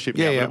apprenticeship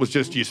now, but it was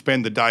just you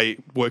spend the day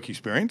work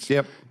experience.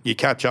 Yep. You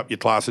catch up your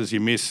classes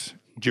you miss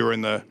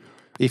during the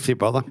if you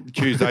bother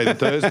Tuesdays and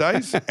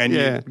Thursdays, and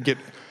you get.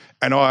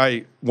 And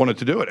I wanted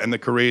to do it, and the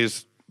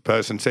careers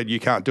person said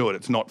you can't do it.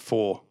 It's not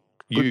for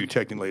you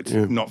technically. It's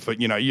not for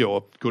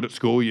you're good at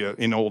school. You're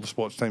in all the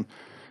sports team.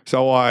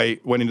 So I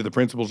went into the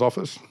principal's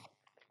office,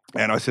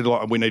 and I said,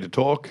 we need to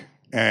talk.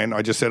 And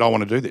I just said, I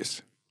want to do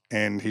this.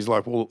 And he's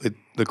like, well,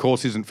 the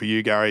course isn't for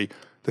you, Gary.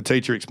 The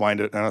teacher explained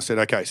it. And I said,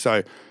 okay,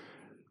 so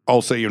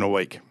I'll see you in a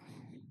week.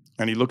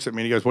 And he looks at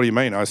me and he goes, what do you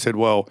mean? I said,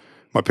 well,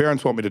 my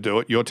parents want me to do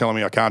it. You're telling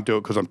me I can't do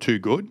it because I'm too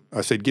good. I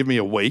said, give me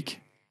a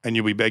week and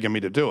you'll be begging me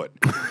to do it.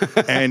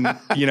 And,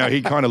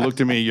 he kind of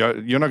looked at me,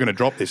 you're not going to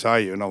drop this, are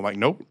you? And I'm like,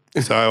 nope.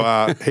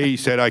 So he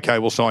said, okay,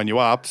 we'll sign you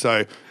up.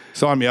 So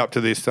sign me up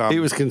to this. He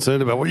was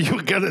concerned about what you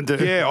were going to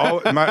do. Yeah,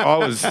 I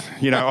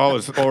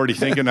was already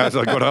thinking as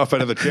I got up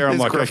out of the chair, I'm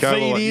like,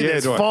 okay, well,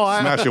 do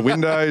I smash a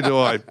window? Do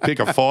I pick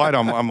a fight?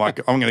 I'm like,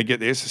 I'm going to get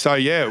this. So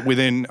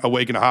within a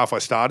week and a half I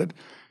started,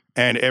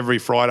 and every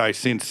Friday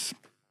since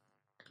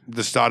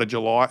the start of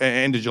July,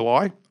 end of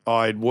July,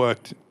 I'd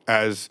worked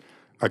as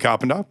a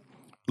carpenter,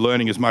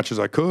 learning as much as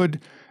I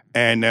could,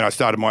 and then I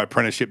started my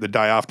apprenticeship the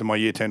day after my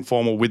Year 10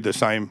 formal with the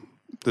same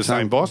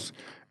boss.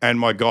 And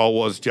my goal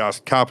was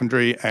just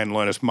carpentry and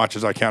learn as much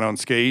as I can on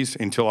skis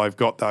until I've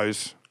got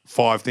those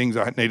 5 things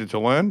I needed to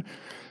learn.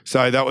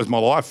 So that was my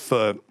life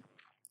for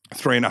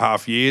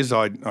 3.5 years.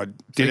 I did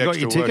you got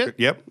extra your ticket? work.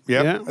 Yep.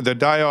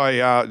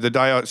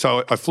 Yeah.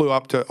 So I flew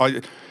up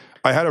to.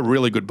 I had a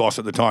really good boss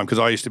at the time because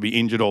I used to be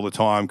injured all the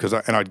time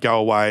and I'd go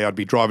away. I'd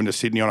be driving to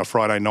Sydney on a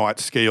Friday night,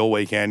 ski all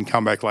weekend,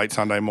 come back late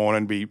Sunday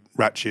morning, be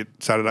rat shit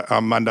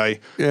Monday.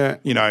 Yeah.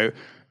 You know,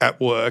 at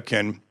work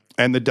and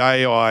the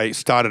day I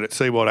started at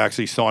SeaWorld, I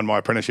actually signed my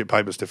apprenticeship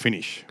papers to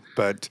finish.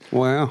 But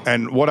wow.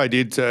 And what I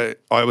did,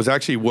 I was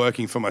actually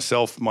working for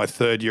myself my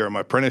 3rd year of my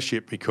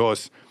apprenticeship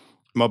because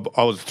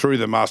I was through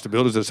the Master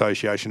Builders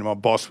Association and my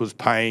boss was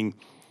paying,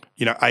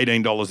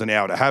 $18 an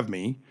hour to have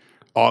me.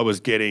 I was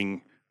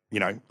getting,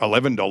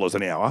 $11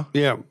 an hour,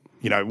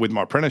 with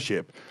my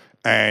apprenticeship.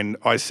 And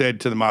I said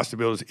to the Master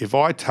Builders, it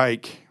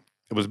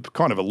was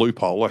kind of a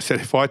loophole. I said,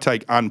 if I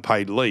take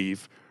unpaid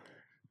leave,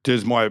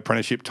 does my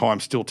apprenticeship time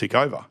still tick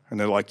over? And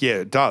they're like, yeah,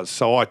 it does.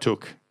 So I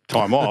took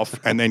time off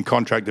and then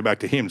contracted back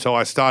to him. So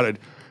I started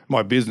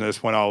my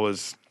business when I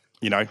was,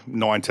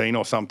 19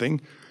 or something.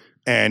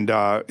 And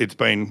it's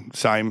been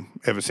same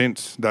ever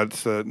since.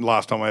 That's the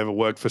last time I ever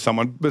worked for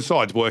someone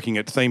besides working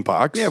at theme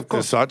parks of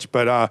course. as such.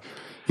 But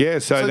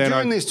so then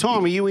during this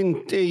time, are you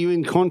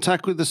in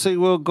contact with the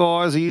SeaWorld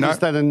guys? Are you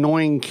just that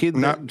annoying kid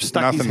that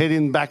stuck his head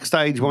in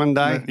backstage one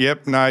day?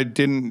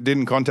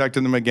 Didn't contact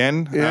them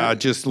again. Yeah.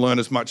 Just learn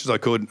as much as I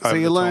could. So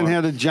you learn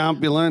how to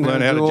jump, you learn how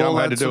to jump,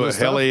 had to do a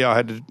heli, I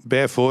had to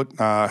barefoot,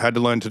 had to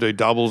learn to do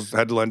doubles,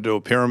 had to learn to do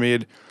a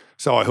pyramid.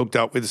 So I hooked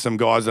up with some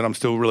guys that I'm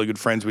still really good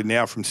friends with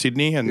now from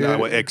Sydney, and they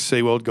were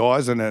ex-SeaWorld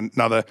guys and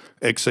another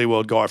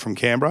ex-SeaWorld guy from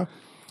Canberra.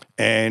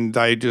 And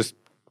they just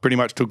pretty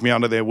much took me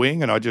under their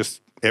wing, and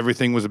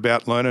everything was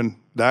about learning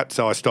that.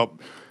 So I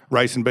stopped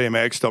racing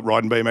BMX, stopped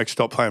riding BMX,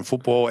 stopped playing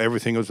football.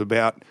 Everything was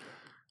about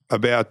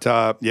getting a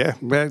job at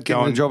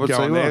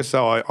SeaWorld. There.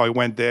 So I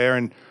went there,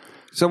 and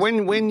so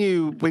when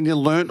you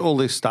learnt all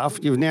this stuff,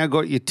 you've now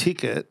got your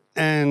ticket,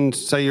 and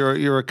so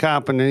you're a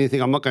carpenter and you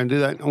think, I'm not going to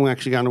do that. I'm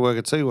actually going to work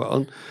at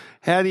SeaWorld.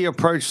 How do you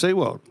approach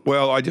SeaWorld?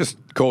 Well, I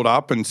just called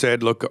up and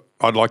said, look,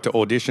 I'd like to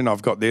audition.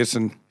 I've got this.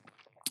 And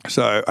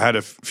so I had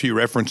a few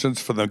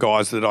references for the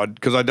guys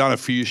because I'd done a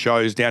few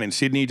shows down in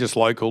Sydney, just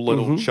local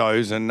little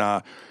shows and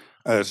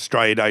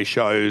Australia Day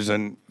shows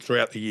and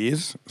throughout the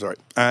years.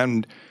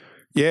 And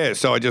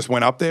so I just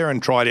went up there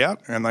and tried out,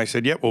 and they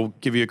said, yep, we'll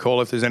give you a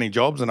call if there's any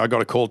jobs. And I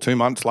got a call 2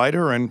 months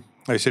later, and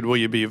they said, will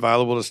you be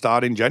available to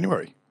start in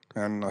January?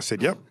 And I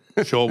said, yep.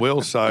 Sure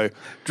will. So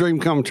dream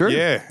come true.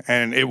 Yeah,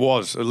 and it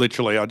was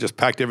literally. I just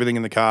packed everything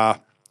in the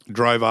car,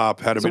 drove up,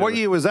 had a. So what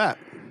year was that?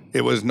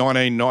 It was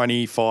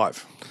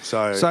 1995.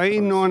 So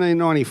in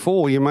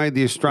 1994, you made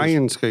the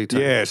Australian ski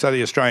team. Yeah, so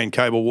the Australian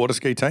cable water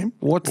ski team.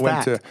 What's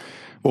that?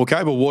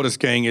 Cable water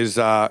skiing is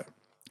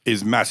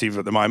massive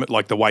at the moment,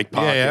 like the wake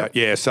park.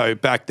 Yeah. So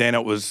back then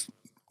it was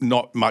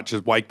not much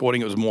as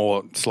wakeboarding. It was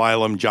more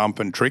slalom, jump,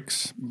 and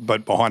tricks,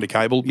 but behind a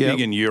cable. Big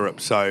in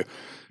Europe. So.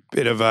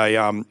 Bit of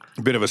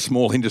a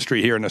small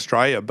industry here in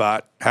Australia,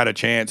 but had a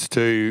chance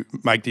to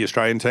make the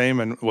Australian team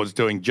and was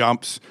doing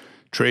jumps,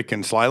 trick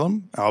and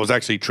slalom. I was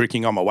actually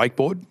tricking on my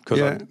wakeboard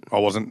because I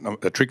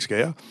wasn't a trick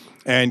skier,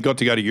 and got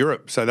to go to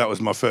Europe. So that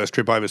was my first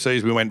trip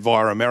overseas. We went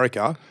via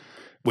America,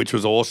 which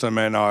was awesome,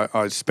 and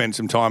I spent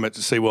some time at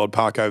the SeaWorld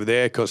Park over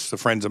there because the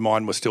friends of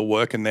mine were still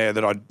working there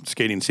that I'd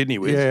skied in Sydney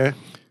with. Yeah.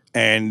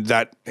 And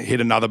that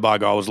hit another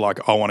bug. I was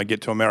like, I want to get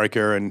to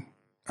America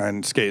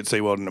and ski at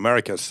SeaWorld in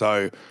America.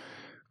 So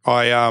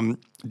I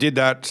did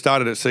that,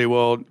 started at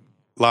SeaWorld,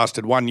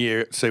 lasted 1 year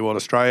at SeaWorld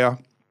Australia,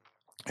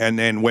 and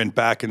then went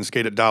back and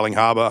skied at Darling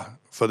Harbour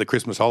for the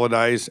Christmas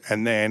holidays,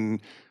 and then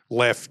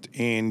left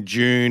in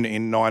June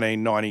in May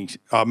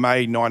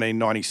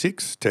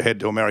 1996 to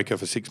head to America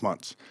for 6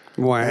 months.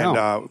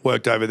 Wow. And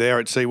worked over there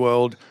at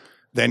SeaWorld,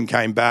 then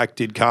came back,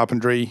 did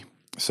carpentry.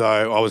 So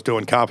I was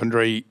doing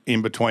carpentry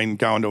in between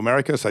going to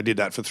America, so I did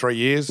that for 3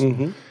 years,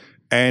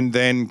 and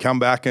then come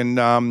back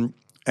and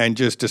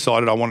just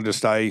decided I wanted to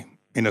stay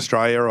in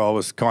Australia. I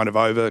was kind of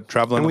over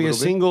traveling. And were you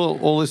single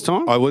all this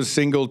time? I was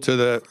single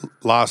to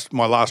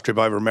my last trip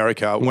over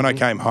America. When I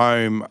came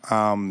home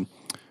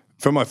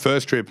for my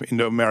first trip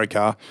into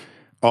America,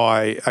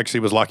 I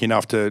actually was lucky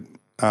enough to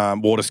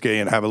water ski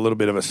and have a little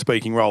bit of a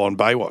speaking role on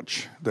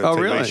Baywatch, the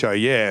TV show.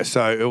 Yeah,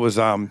 so it was.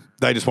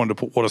 They just wanted to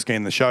put water ski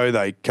in the show.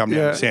 They come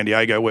down to San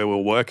Diego where we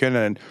were working,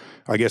 and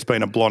I guess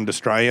being a blonde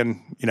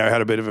Australian,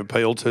 had a bit of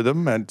appeal to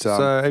them. And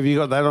so have you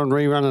got that on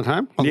rerun at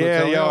home?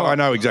 I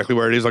know exactly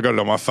where it is. I got it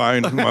on my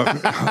phone.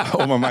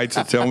 All my mates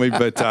would tell me.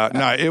 But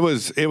no, it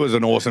was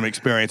an awesome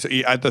experience.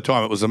 At the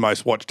time, it was the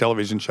most watched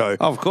television show,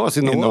 of course,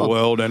 in the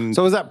world. And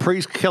so was that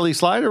pre Kelly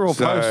Slater or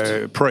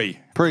post? Pre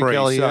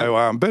Kelly.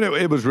 So, but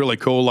it was really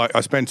cool. Like I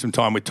spent some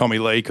time with Tommy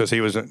Lee because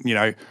he was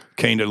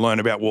keen to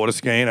learn about water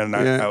skiing, and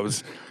I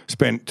was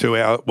spent 2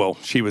 hours. Well,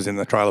 she was in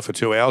the trailer for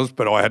 2 hours,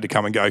 but I had to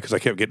come and go because I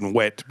kept getting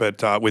wet.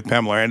 But with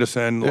Pamela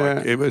Anderson,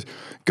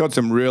 got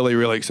some really,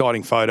 really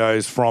exciting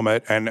photos from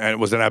it, and it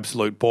was an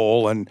absolute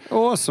ball. And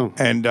awesome.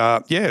 And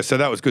so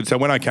that was good. So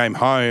when I came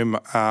home,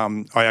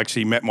 I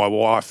actually met my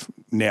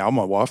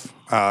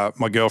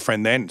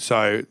girlfriend then.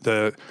 So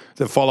the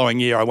following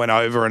year, I went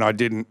over and I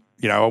didn't.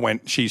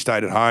 She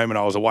stayed at home and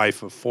I was away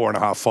for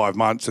 4.5, 5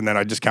 months. And then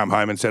I just come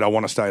home and said, I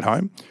want to stay at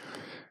home.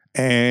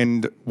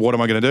 And what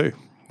am I going to do?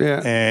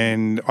 Yeah.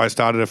 And I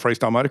started a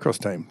freestyle motocross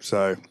team.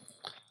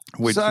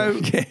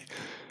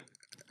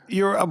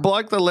 You're a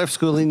bloke that left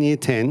school in year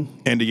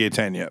 10. End of year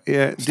 10, yeah.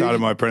 Yeah. Started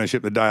my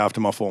apprenticeship the day after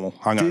my formal,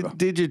 hungover.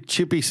 Did your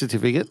chippy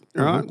certificate,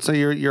 right? Mm-hmm. So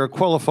you're a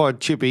qualified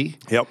chippy.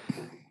 Yep.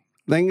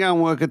 Then go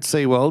and work at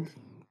SeaWorld.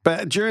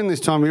 But during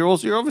this time, you're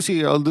obviously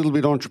a little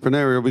bit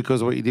entrepreneurial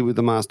because of what you did with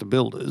the Master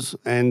Builders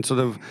and sort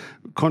of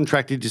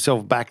contracted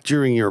yourself back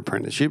during your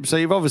apprenticeship. So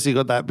you've obviously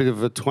got that bit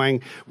of a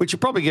twang, which you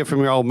probably get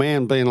from your old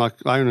man being like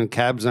owning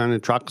cabs,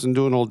 owning trucks and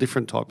doing all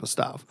different type of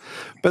stuff.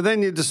 But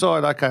then you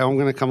decide, okay, I'm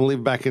going to come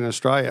live back in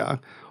Australia.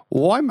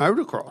 Why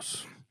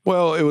motocross?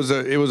 Well, it was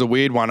a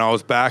weird one. I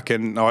was back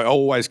and I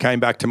always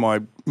came back to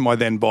my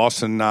then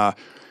boss and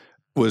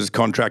was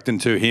contracting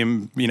to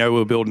him. We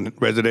were building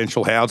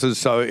residential houses.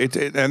 So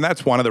and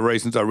that's one of the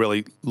reasons I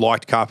really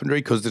liked carpentry,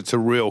 because it's a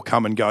real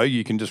come and go.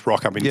 You can just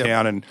rock up in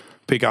town and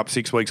pick up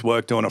 6 weeks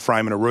work doing a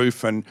frame and a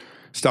roof and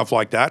stuff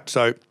like that.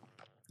 So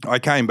I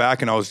came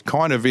back and I was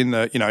kind of in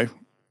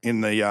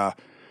the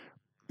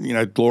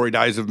glory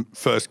days of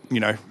first,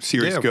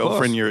 serious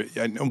girlfriend.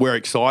 And we're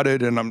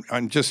excited, and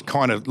I'm just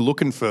kind of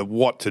looking for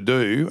what to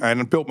do. And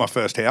I built my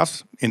first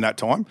house in that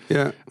time.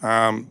 Yeah.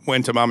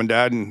 Went to mum and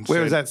dad and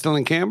where was that? Still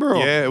in Canberra?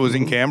 Or? Yeah, it was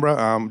in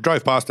Canberra.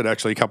 Drove past it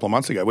actually a couple of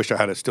months ago. Wish I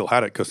had still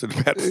had it because it's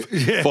about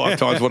 5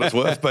 times what it's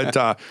worth.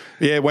 But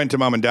went to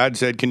mum and dad,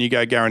 said, "Can you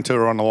go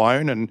guarantor on a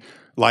loan?" And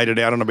laid it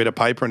out on a bit of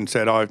paper and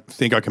said, "I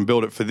think I can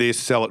build it for this,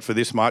 sell it for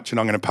this much, and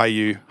I'm going to pay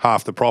you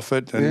half the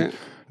profit." And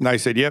they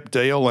said, "Yep,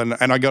 deal." And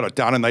I got it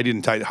done, and they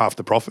didn't take half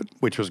the profit,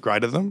 which was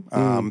great of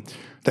them.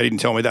 They didn't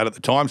tell me that at the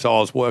time, so I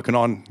was working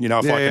on, if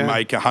I could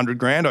make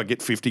 $100,000, I'd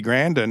get 50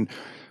 grand, and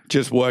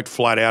just worked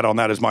flat out on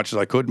that as much as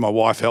I could. My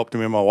wife helped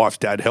me, my wife's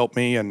dad helped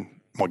me, and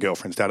my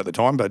girlfriend's dad at the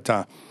time. But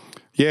so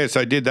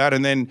I did that,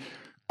 and then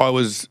I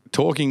was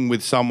talking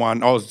with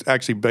someone. I was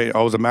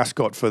a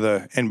mascot for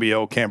the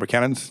NBL Canberra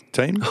Cannons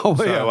team.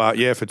 Oh,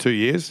 yeah. For 2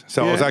 years.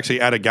 So I was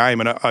actually at a game,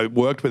 and I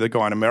worked with a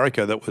guy in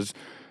America that was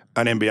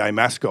an NBA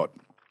mascot.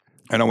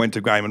 And I went to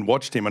a game and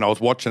watched him, and I was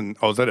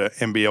at an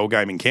NBL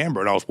game in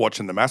Canberra, and I was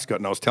watching the mascot,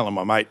 and I was telling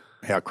my mate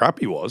how crap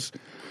he was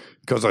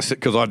because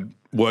I'd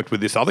worked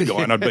with this other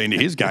guy and I'd been to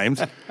his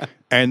games.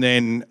 And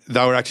then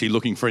they were actually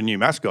looking for a new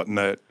mascot, and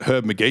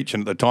Herb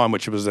McGeechan at the time,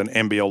 which was an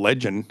NBL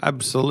legend.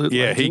 Absolutely.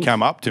 Yeah, he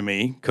came up to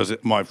me because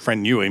my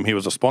friend knew him. He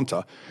was a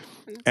sponsor.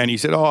 And he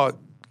said, "Oh,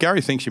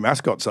 Gary thinks your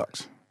mascot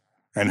sucks."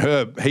 And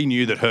he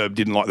knew that Herb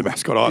didn't like the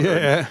mascot either.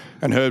 Yeah.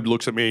 And Herb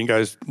looks at me and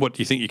goes, "What,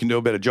 do you think you can do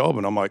a better job?"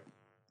 And I'm like,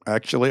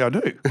 "Actually, I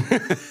do."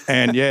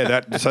 And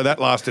that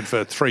lasted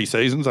for 3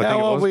 seasons, I think it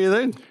was. How old were you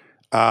then?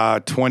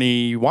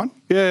 21.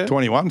 Yeah.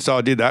 21. So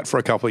I did that for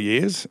a couple of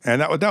years,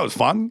 and that was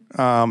fun.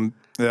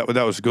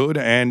 That was good.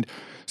 And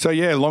so,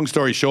 long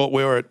story short,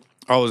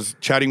 I was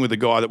chatting with a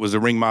guy that was a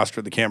ringmaster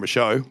at the Canberra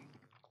show,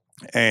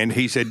 and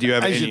he said, "Do you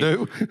have As any?" you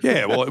do.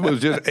 Yeah, well, it was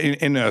just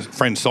in a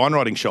friend's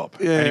signwriting shop,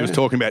 and he was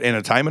talking about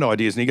entertainment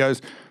ideas, and he goes,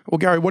 "Well,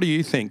 Gary, what do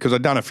you think?" Because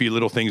I'd done a few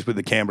little things with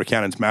the Canberra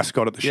Cannons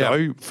mascot at the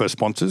show for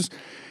sponsors,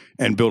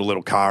 and built a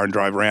little car and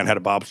drove around, had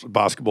a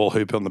basketball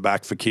hoop on the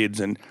back for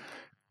kids, and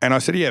I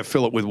said, "Yeah,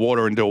 fill it with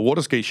water and do a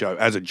water ski show,"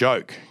 as a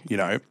joke,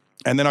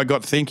 And then I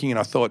got thinking, and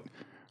I thought,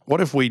 what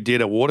if we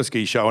did a water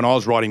ski show? And I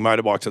was riding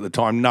motorbikes at the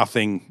time,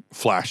 nothing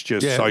flash,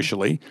 just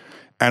socially.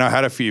 And I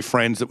had a few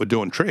friends that were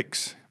doing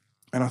tricks.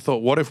 And I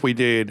thought, what if we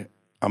did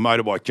a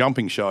motorbike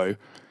jumping show,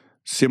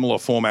 similar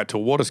format to a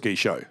water ski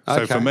show?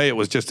 So for me, it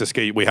was just a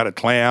ski. We had a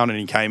clown, and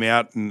he came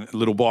out, and a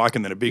little bike,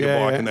 and then a bigger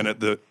bike, and then at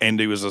the end,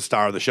 he was the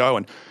star of the show.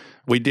 And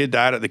we did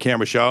that at the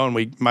Canberra show, and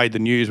we made the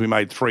news. We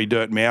made 3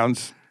 dirt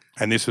mounds,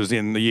 and this was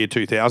in the year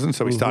 2000.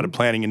 So we started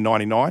planning in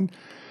 99.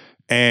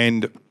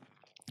 And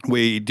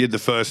we did the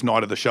first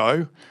night of the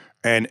show,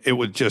 and it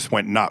just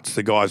went nuts.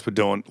 The guys were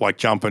doing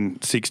jumping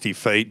 60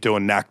 feet,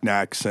 doing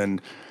knack-knacks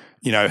and,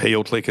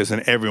 heel clickers,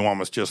 and everyone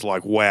was just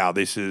like, wow,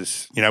 this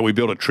is, we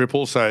built a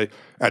triple. So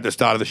at the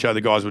start of the show,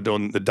 the guys were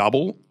doing the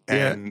double,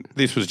 and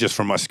this was just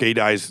from my ski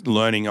days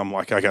learning. I'm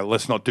like, okay,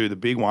 let's not do the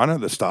big one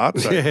at the start.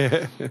 So,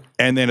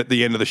 and then at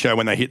the end of the show,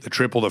 when they hit the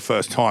triple the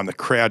first time, the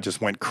crowd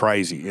just went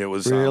crazy. It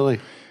was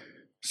really.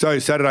 So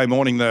Saturday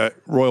morning, the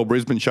Royal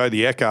Brisbane show,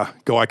 the Ekka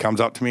guy comes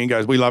up to me and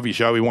goes, "We love your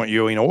show. We want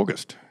you in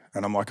August."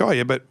 And I'm like, "Oh,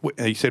 yeah," but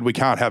he said, "We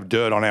can't have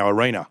dirt on our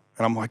arena."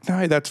 And I'm like,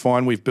 "No, that's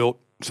fine. We've built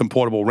some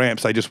portable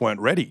ramps. They just weren't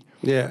ready."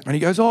 Yeah. And he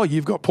goes, "Oh,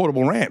 you've got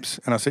portable ramps?"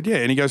 And I said, "Yeah."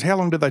 And he goes, "How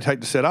long did they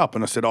take to set up?"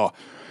 And I said, "Oh,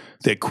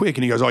 they're quick."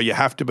 And he goes, "Oh, you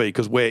have to be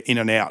because we're in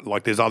and out.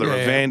 There's other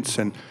events."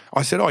 And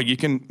I said, "Oh, you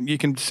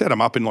can set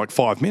them up in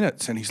 5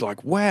 minutes." And he's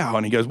like, "Wow."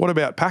 And he goes, "What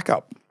about pack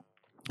up?"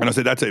 And I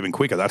said, that's even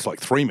quicker. That's like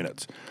 3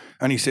 minutes.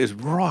 And he says,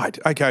 right,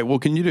 okay, well,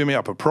 can you do me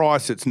up a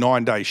price? It's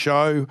 9-day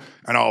show.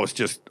 And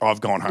I've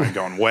gone home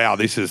going, wow,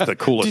 this is the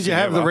coolest Did you thing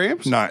have ever. the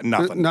ramps? No,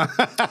 nothing. No.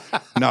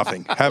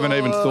 Nothing. Hadn't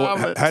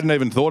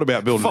even thought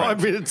about building 5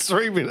 ramps. minutes,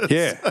 3 minutes.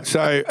 Yeah.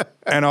 So,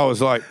 and I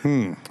was like,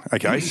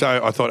 okay.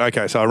 So I thought,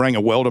 okay. So I rang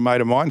a welder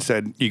mate of mine,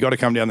 said, you got to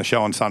come down the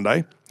show on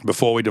Sunday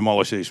before we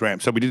demolish these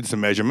ramps. So we did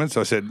some measurements.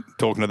 I said,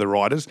 talking to the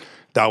riders,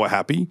 they were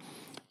happy.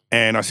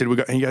 And I said,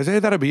 and he goes, yeah,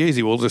 that'll be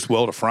easy. We'll just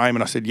weld a frame.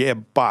 And I said, yeah,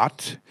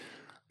 but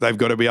they've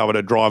got to be able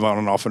to drive on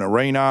and off an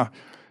arena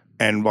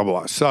and blah, blah,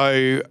 blah.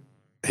 So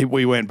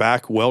we went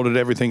back, welded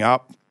everything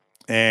up,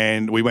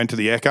 and we went to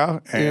the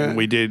Ekka and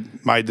we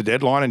made the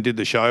deadline and did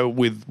the show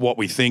with what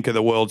we think are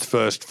the world's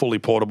first fully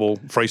portable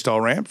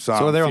freestyle ramps. So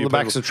are they on the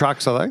backs of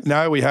trucks, are they?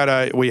 No, we had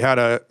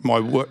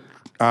my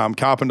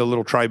carpenter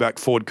little Trayback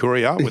Ford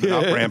Courier with an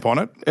up ramp on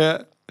it.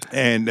 Yeah.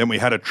 And then we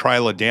had a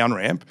trailer down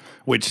ramp,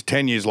 which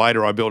 10 years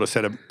later I built a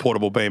set of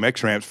portable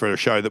BMX ramps for a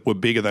show that were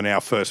bigger than our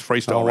first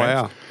freestyle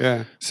ramps. Wow.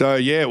 Yeah. So,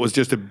 yeah, it was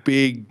just a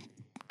big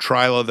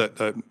trailer that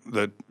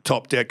the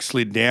top deck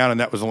slid down, and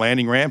that was a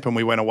landing ramp, and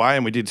we went away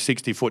and we did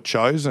 60-foot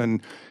shows,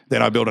 and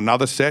then I built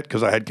another set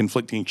because I had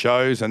conflicting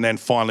shows, and then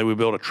finally we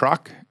built a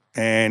truck,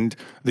 and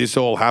this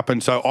all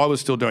happened. So I was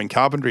still doing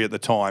carpentry at the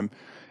time,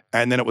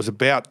 and then it was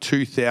about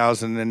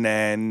 2000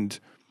 and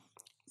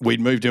we'd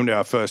moved into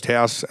our first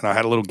house, and I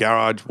had a little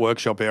garage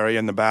workshop area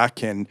in the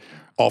back and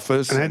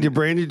office. And had you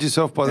branded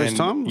yourself by this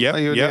time? Yep,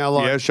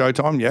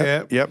 Showtime,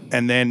 yep.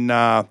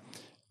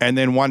 And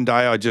then one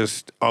day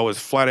I was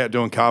flat out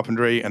doing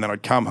carpentry, and then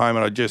I'd come home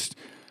and I'd just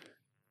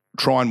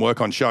try and work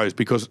on shows,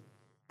 because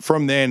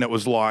from then it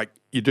was like,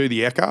 you do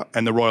the Ekka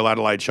and the Royal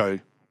Adelaide show,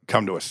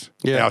 come to us.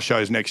 Yeah. Our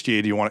show's next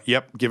year. Do you want it?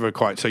 Yep, give it a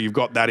quote. So you've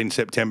got that in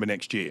September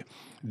next year.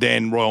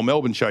 Then Royal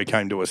Melbourne show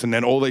came to us, and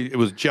then it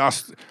was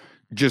just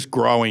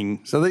growing.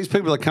 So these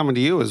people are coming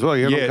to you as well.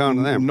 You're not going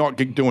to them. Not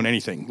doing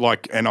anything.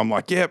 And I'm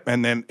like, yep.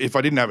 And then if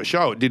I didn't have a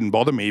show, it didn't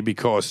bother me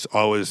because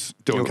I was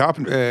doing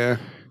carpentry. Yeah.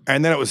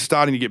 And then it was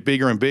starting to get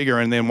bigger and bigger.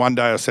 And then one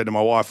day I said to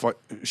my wife,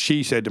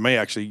 she said to me,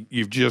 actually,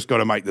 you've just got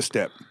to make the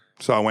step.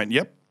 So I went,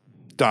 yep,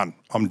 done.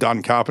 I'm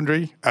done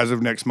carpentry. As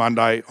of next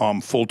Monday,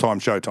 I'm full-time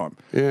Showtime.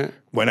 Yeah.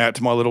 Went out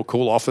to my little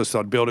cool office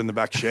I'd built in the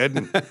back shed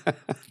and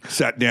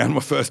sat down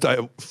my first day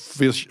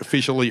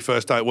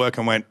at work,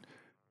 and went,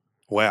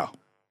 wow,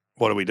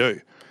 what do we do?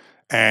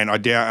 And I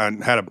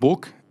had a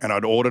book and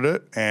I'd ordered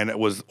it, and it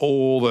was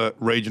all the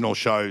regional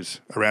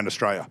shows around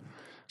Australia.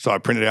 So I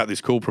printed out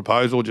this cool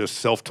proposal, just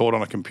self-taught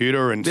on a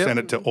computer, and sent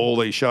it to all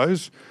these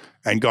shows,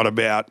 and got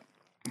about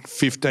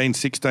 15,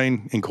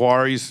 16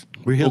 inquiries,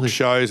 booked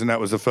shows, and that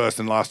was the first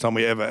and last time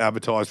we ever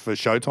advertised for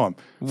Showtime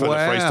for the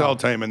freestyle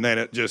team. And then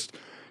it just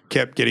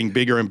kept getting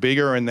bigger and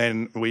bigger, and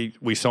then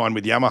we signed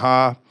with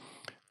Yamaha,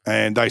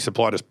 and they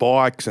supplied us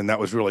bikes, and that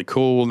was really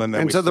cool.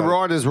 And so the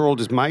riders were all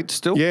just mates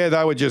still? Yeah,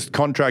 they were just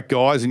contract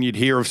guys, and you'd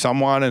hear of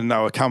someone, and they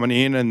were coming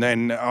in, and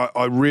then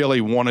I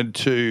really wanted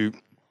to,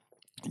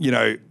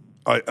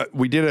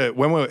 we did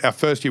our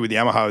first year with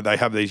Yamaha, they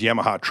have these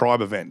Yamaha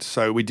tribe events.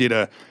 So we did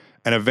an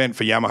event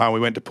for Yamaha. We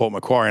went to Port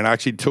Macquarie, and I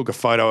actually took a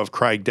photo of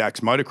Craig Dack's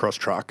motocross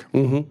truck.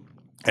 Mm-hmm.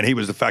 And he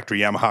was the factory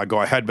Yamaha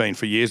guy, had been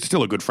for years,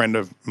 still a good friend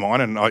of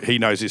mine, and he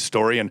knows his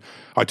story. And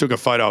I took a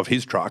photo of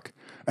his truck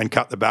and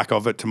cut the back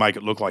of it to make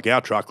it look like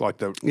our truck, like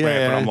the ramp.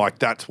 And I'm like,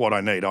 that's what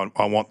I need.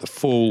 I want the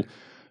full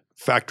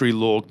factory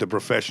look, the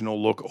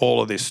professional look,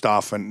 all of this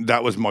stuff. And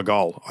that was my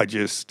goal. I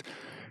just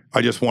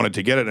wanted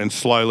to get it. And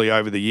slowly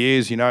over the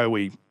years,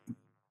 we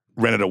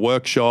rented a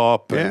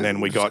workshop, and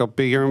then we got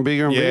bigger and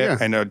bigger and bigger.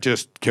 And I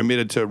just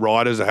committed to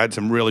riders. I had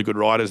some really good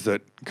riders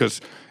because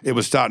it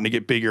was starting to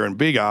get bigger and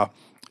bigger.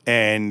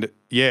 And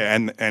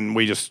and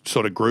we just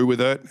sort of grew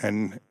with it.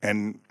 And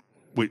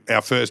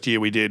our first year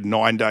we did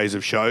 9 days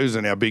of shows,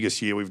 and our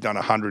biggest year we've done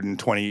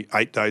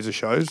 128 days of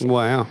shows.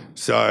 Wow.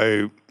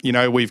 So,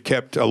 we've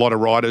kept a lot of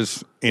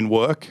riders in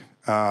work.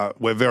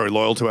 We're very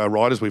loyal to our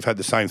riders. We've had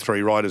the same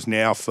 3 riders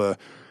now for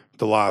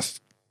the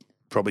last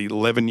probably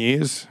 11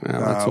 years. Oh,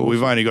 that's awesome.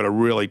 We've only got a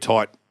really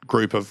tight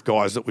group of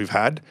guys that we've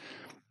had,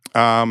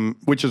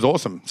 which is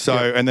awesome. So,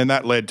 and then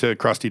that led to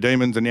Krusty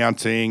Demons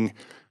announcing,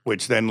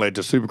 which then led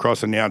to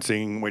Supercross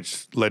announcing,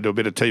 which led to a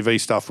bit of TV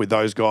stuff with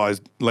those guys,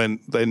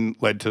 then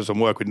led to some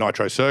work with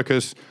Nitro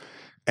Circus.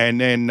 And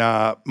then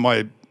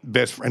my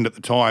best friend at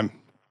the time,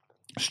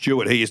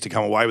 Stuart, he used to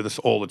come away with us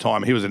all the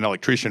time. He was an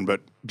electrician, but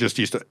just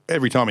used to,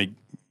 every time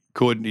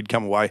he'd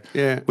come away.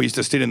 Yeah. We used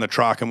to sit in the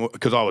truck, and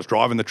because I was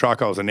driving the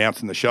truck, I was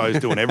announcing the shows,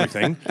 doing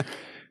everything.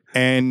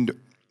 And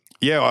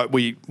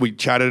we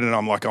chatted, and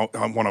I'm like, I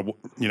want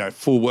a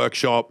full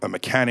workshop, a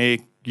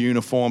mechanic,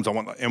 uniforms.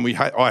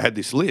 I had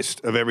this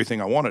list of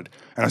everything I wanted,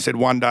 and I said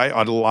one day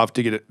I'd love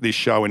to get this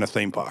show in a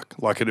theme park.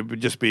 Like it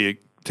would just be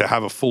to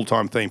have a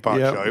full-time theme park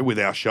show with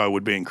our show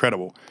would be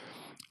incredible.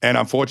 And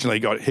unfortunately,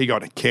 he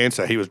got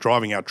cancer. He was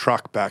driving our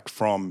truck back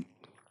from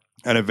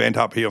an event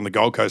up here on the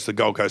Gold Coast, the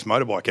Gold Coast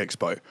Motorbike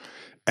Expo,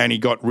 and he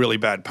got really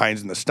bad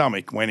pains in the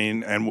stomach. Went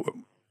in and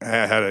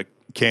had a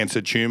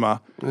cancer tumor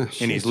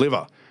in his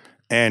liver,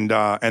 and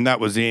that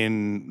was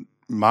in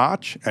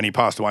March, and he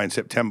passed away in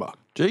September.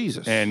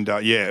 Jesus. And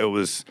it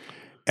was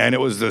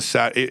the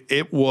sad.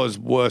 It was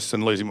worse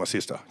than losing my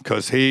sister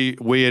because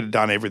we had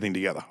done everything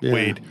together. Yeah.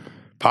 We'd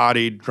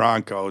partied,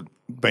 drunk. I'd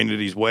been at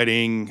his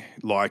wedding,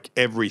 like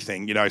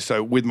everything, you know.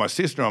 So with my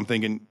sister, I'm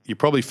thinking you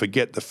probably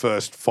forget the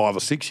first 5 or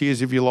 6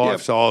 years of your life.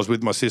 Yep. So I was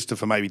with my sister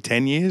for maybe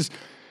 10 years.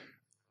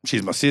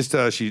 She's my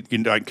sister. You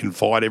don't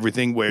confide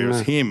everything.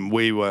 Whereas him,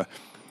 we were,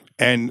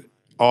 and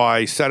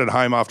I sat at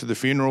home after the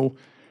funeral.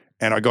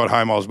 And I got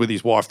home, I was with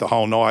his wife the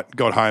whole night,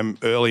 got home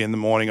early in the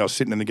morning, I was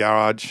sitting in the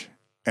garage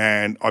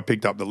and I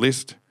picked up the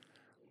list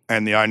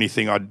and the only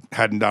thing I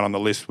hadn't done on the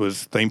list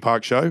was theme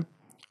park show.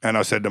 And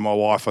I said to my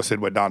wife, I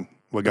said, we're done.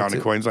 We're going to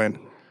Queensland.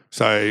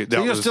 So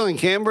you're still in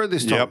Canberra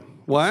this time? Yep.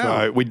 Wow.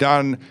 So we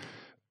done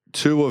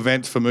 2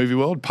 events for Movie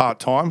World,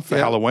 part-time for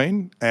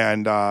Halloween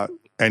and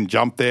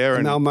jumped there.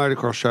 And no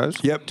motocross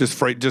shows? Yep,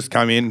 just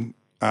come in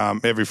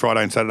every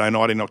Friday and Saturday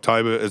night in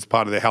October as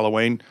part of their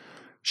Halloween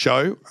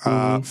show,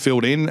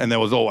 filled in, and there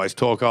was always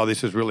talk, oh,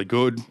 this is really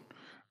good,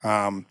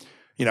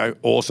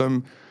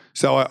 awesome.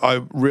 So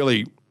I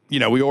really,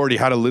 we already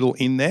had a little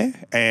in there,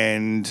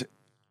 and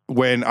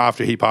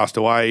after he passed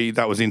away,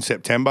 that was in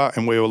September,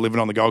 and we were living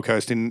on the Gold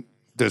Coast in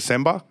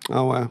December.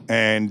 Oh, wow.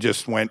 And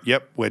just went,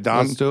 yep, we're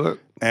done. Let's do it.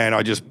 And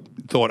I just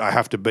thought I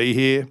have to be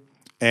here,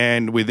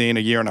 and within a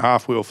year and a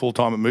half, we were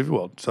full-time at Movie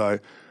World. So,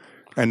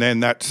 and then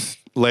that's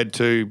led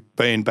to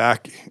being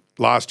back.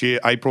 Last year,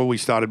 April, we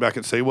started back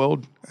at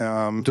SeaWorld.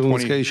 Doing the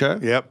ski show?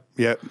 Yep.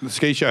 The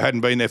ski show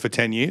hadn't been there for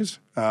 10 years.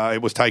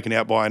 It was taken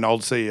out by an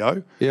old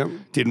CEO. Yep.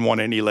 Didn't want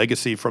any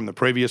legacy from the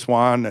previous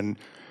one. And,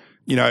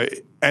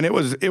 and it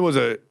was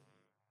a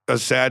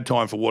sad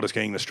time for water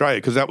skiing in Australia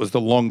because that was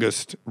the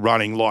longest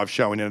running live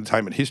show in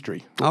entertainment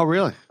history. Oh,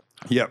 really?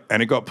 Yep.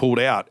 And it got pulled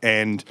out.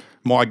 And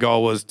my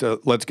goal was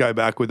let's go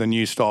back with a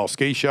new style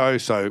ski show.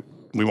 So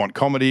we want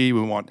comedy,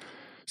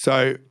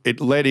 So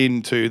it led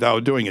into, they were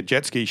doing a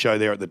jet ski show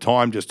there at the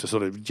time, just a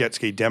sort of jet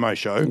ski demo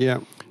show. Yeah.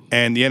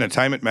 And the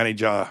entertainment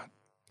manager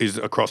is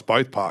across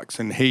both parks.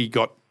 And he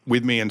got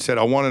with me and said,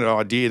 I wanted an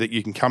idea that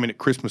you can come in at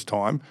Christmas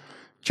time,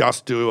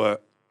 just do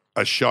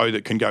a show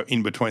that can go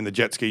in between the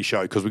jet ski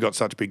show because we got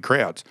such big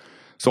crowds.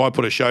 So I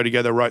put a show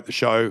together, wrote the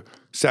show,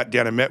 sat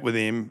down and met with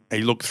him. He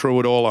looked through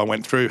it all. I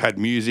went through, had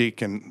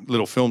music and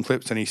little film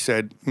clips, and he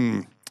said,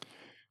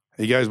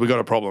 He goes, we got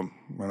a problem.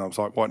 And I was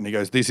like, what? And he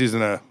goes, this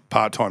isn't a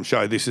part-time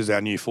show. This is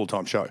our new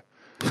full-time show.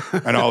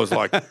 And I was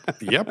like,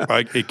 yep,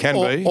 it can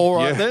be. All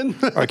right then.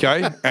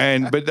 Okay.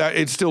 But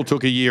it still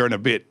took a year and a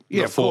bit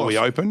before we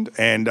opened.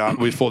 And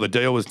before the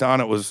deal was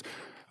done, it was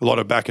a lot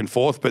of back and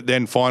forth. But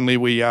then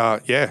finally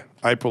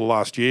April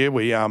last year,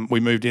 we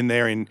moved in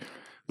there in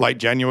late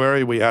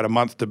January. We had a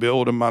month to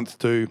build, a month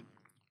to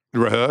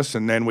rehearse,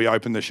 and then we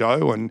opened the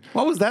show. And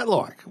what was that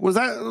like?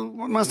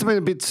 Must have been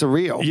a bit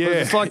surreal. Yeah,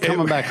 it's like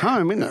coming back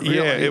home, isn't it?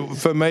 Really? Yeah,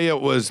 for me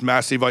it was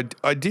massive.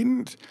 I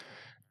didn't.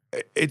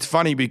 It's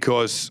funny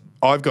because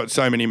I've got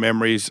so many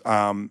memories.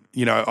 I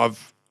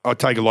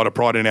take a lot of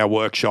pride in our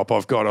workshop.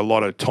 I've got a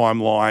lot of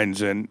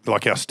timelines and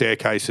like our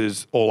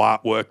staircases, all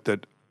artwork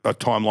that a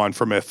timeline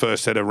from our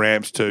first set of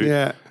ramps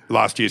to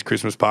last year's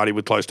Christmas party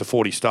with close to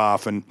 40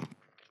 staff, and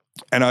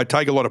I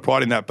take a lot of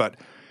pride in that, but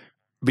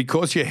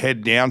because you're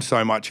head down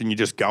so much and you're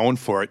just going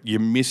for it, you're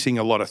missing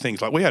a lot of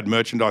things. Like we had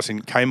merchandise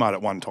in Kmart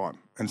at one time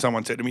and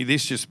someone said to me,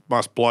 this just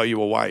must blow you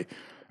away.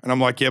 And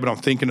I'm like, yeah, but I'm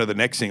thinking of the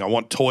next thing. I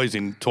want toys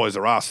in Toys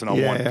R Us.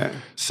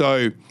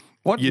 So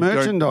what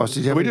merchandise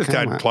did you have? We just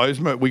had clothes.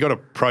 We got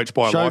approached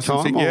by a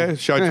licensing.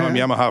 Showtime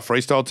Yamaha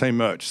Freestyle Team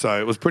merch. So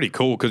it was pretty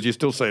cool because you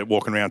still see it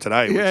walking around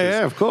today.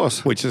 Of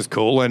course. Which is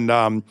cool.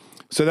 And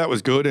so that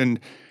was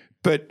good.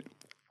 But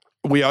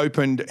we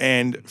opened,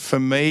 and for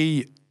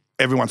me,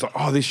 everyone's like,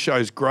 oh, this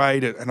show's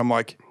great. And I'm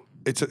like,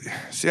 it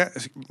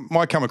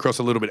might come across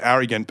a little bit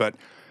arrogant, but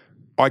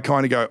I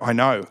kind of go, I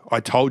know.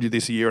 I told you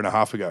this a year and a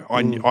half ago.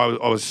 I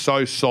was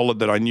so solid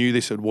that I knew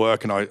this would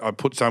work, and I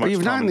put so much time.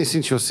 You've known this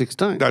since you're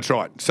 16. That's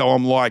right. So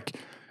I'm like,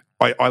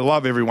 I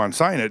love everyone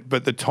saying it,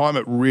 but the time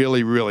it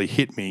really, really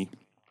hit me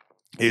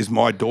is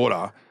my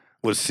daughter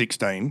was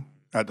 16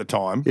 at the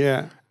time.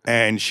 Yeah.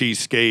 And she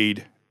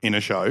skied in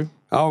a show.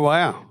 Oh,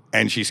 wow.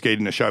 And she skied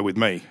in a show with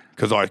me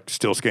because I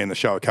still ski in the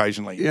show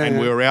occasionally.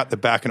 We were out the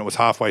back and it was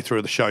halfway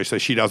through the show. So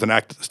she does an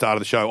act at the start of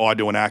the show, I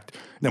do an act,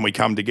 then we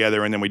come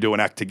together and then we do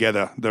an act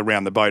together, the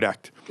Round the Boat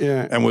act.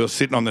 Yeah. And we were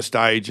sitting on the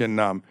stage and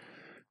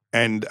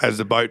as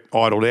the boat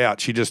idled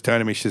out, she just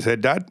turned to me, she said,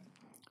 Dad,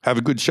 have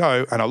a good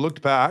show. And I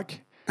looked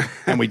back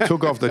and we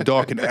took off the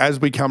dock, and as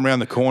we come around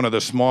the corner,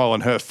 the smile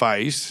on her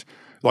face,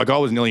 like I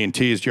was nearly in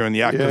tears during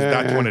the act because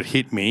that's when it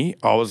hit me.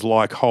 I was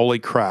like, holy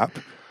crap.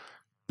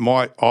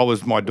 I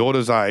was my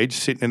daughter's age,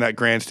 sitting in that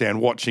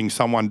grandstand watching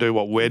someone do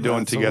what we're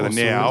doing together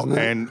awesome, now,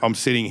 and I'm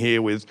sitting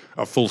here with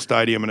a full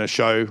stadium and a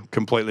show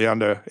completely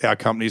under our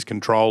company's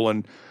control,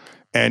 and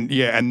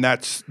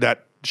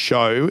that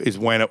show is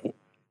when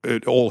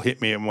it all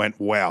hit me and went,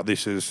 wow,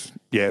 this is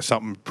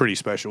something pretty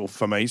special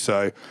for me.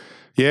 So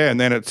and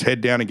then it's head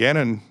down again,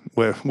 and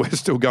we're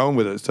still going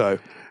with it. So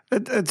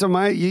it's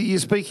amazing. You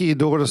speak of your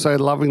daughter so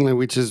lovingly,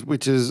 which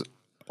is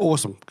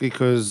awesome,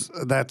 because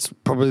that's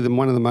probably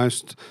one of the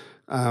most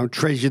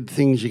treasured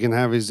things you can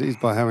have is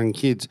by having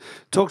kids.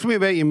 Talk to me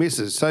about your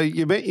missus. So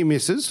you met your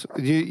missus.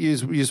 You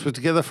were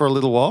together for a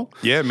little while.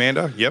 Yeah,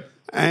 Amanda. Yep.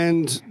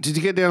 And did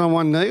you get down on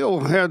one knee,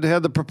 or how'd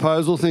the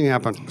proposal thing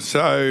happen?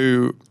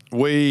 So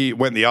we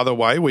went the other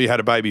way. We had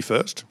a baby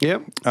first.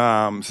 Yep.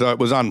 So it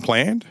was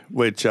unplanned,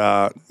 which,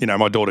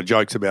 my daughter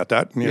jokes about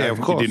that. You know,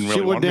 of course. Didn't really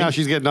she would want now. me.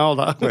 She's getting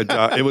older. But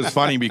it was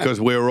funny because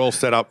we were all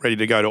set up ready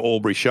to go to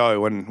Albury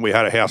Show, and we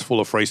had a house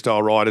full of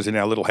freestyle riders in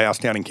our little house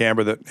down in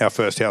Canberra, our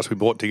first house we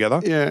bought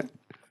together. Yeah.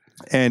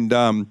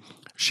 And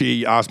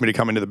she asked me to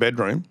come into the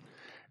bedroom,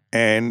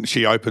 and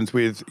she opens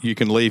with, "You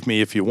can leave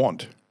me if you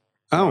want."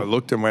 Oh. And I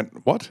looked and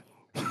went, "What?"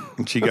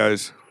 And she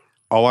goes,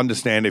 "I'll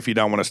understand if you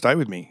don't want to stay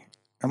with me."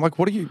 I'm like,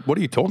 what are you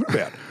talking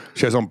about?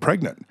 She goes, "I'm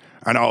pregnant."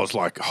 And I was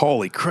like,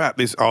 holy crap.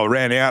 I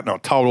ran out and I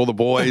told all the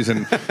boys,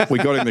 and we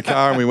got in the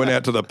car and we went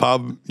out to the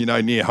pub,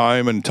 near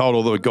home, and told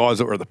all the guys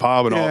that were at the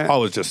pub, and I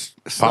was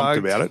just pumped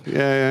about it.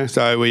 Yeah.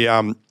 So we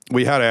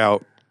had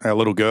our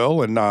little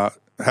girl, and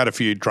had a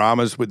few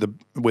dramas with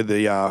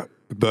the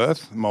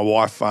birth. My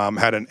wife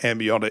had an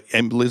amniotic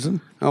embolism.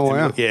 Oh,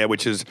 wow. Yeah,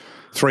 which is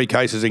 3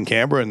 cases in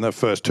Canberra, and the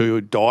first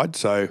 2 died.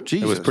 So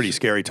It was a pretty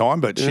scary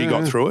time, but she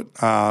got through it,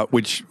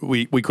 which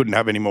we couldn't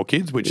have any more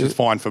kids, which is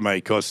fine for me,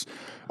 because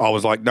I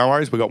was like, no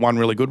worries, we got one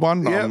really good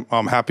one. Yeah.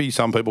 I'm happy.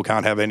 Some people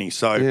can't have any.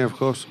 So Yeah, of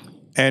course.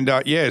 And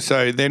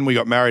so then we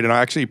got married, and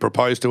I actually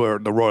proposed to her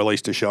at the Royal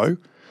Easter Show.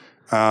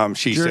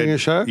 She During said, a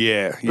show?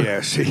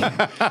 Yeah.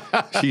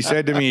 She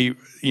said to me,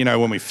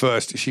 when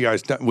she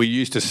goes, we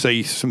used to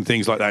see some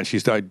things like that, and she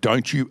said,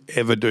 "Don't you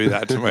ever do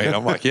that to me." And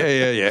I'm like, yeah.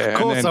 Of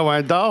course I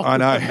won't, doll. I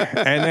know.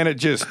 And then it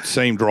just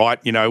seemed right.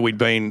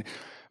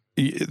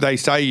 They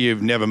say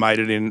you've never made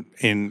it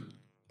in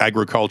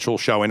agricultural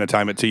show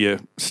entertainment till you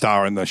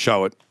star in the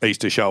show at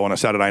Easter Show on a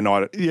Saturday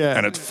night. Yeah.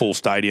 And it's full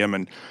stadium.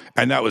 And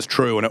that was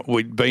true. And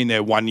we'd been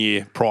there 1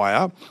 year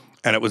prior,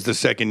 and it was the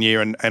second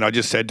year. And I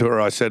just said to her,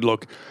 I said,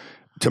 look,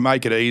 to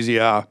make it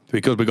easier,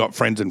 because we got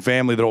friends and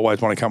family that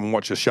always want to come and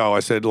watch the show,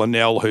 I said,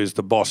 Linnell, who's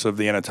the boss of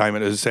the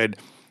entertainment, has said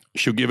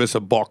she'll give us a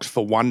box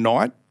for one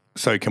night.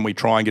 So can we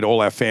try and get all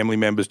our family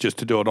members just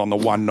to do it on the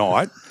one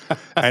night?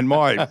 And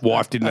my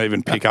wife didn't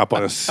even pick up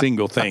on a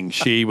single thing.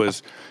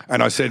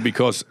 And I said,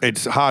 because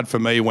it's hard for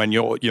me when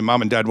your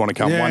mum and dad want to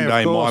come one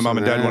day, my mum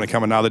and dad want to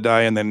come another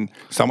day, and then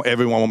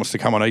everyone wants to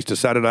come on Easter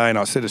Saturday. And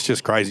I said, it's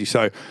just crazy.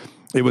 So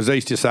it was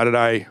Easter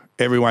Saturday.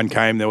 Everyone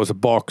came. There was a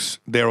box.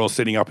 They're all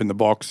sitting up in the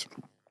box.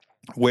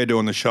 We're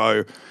doing the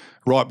show.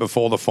 Right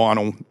before the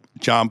final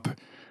jump,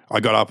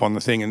 I got up on the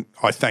thing and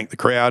I thanked the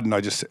crowd, and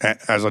I just,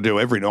 as I do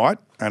every night,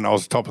 and I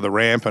was top of the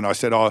ramp, and I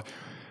said,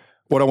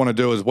 what I want to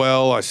do as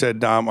well, I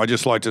said, I'd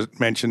just like to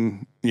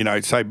mention,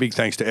 say big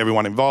thanks to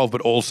everyone involved,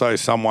 but also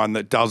someone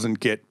that doesn't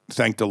get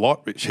thanked a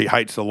lot. She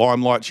hates the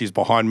limelight. She's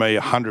behind me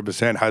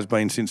 100%, has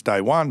been since day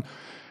one.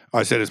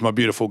 I said, it's my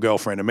beautiful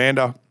girlfriend,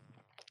 Amanda.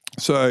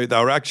 So they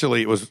were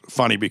actually, it was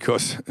funny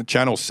because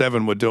Channel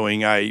 7 were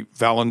doing a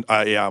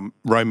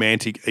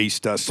romantic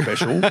Easter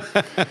special.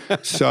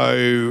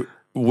 So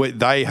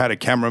they had a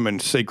cameraman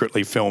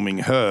secretly filming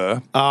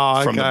her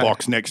from the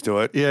box next to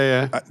it.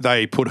 Yeah.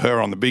 They put her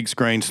on the big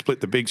screen,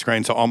 split the big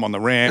screen, so I'm on the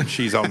ramp,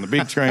 she's on the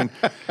big screen.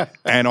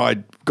 And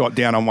I got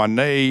down on one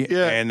knee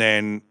and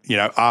then,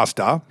 asked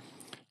her.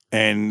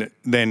 And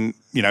then,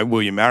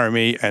 will you marry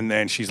me? And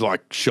then she's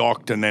like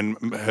shocked. And then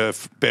her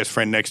best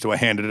friend next to her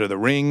handed her the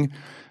ring.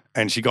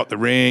 And she got the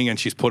ring and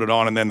she's put it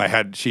on, and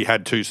then she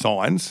had 2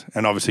 signs,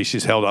 and obviously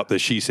she's held up the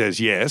 "she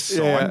says yes"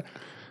 sign.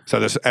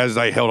 So as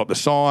they held up the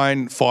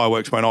sign,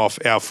 fireworks went off.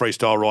 Our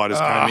freestyle riders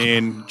came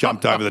in,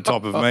 jumped over the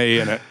top of me,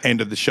 and it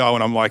ended the show.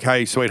 And I'm like,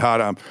 "Hey,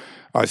 sweetheart,"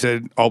 I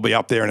said, "I'll be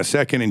up there in a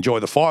second. Enjoy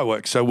the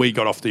fireworks." So we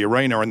got off the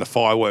arena, and the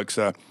fireworks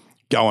are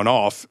going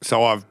off.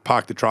 So I've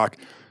parked the truck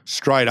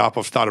straight up.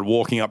 I've started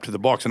walking up to the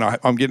box, and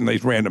I'm getting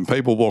these random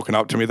people walking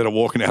up to me that are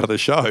walking out of the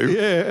show.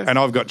 Yeah. And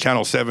I've got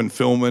Channel 7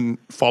 filming,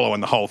 following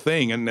the whole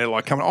thing, and they're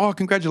like coming, "Oh,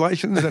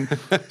 congratulations." And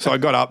so I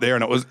got up there,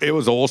 and it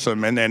was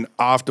awesome. And then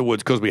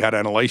afterwards, because we had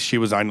Annalise, she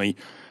was only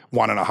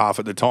 1.5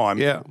 at the time.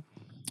 Yeah.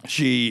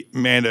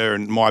 Amanda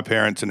and my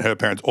parents and her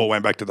parents all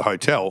went back to the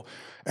hotel,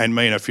 and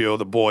me and a few of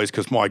the boys,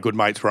 because my good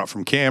mates were up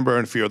from Canberra,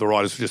 and a few of the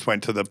riders just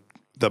went to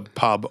the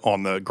pub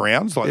on the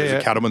grounds, there's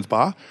a cattleman's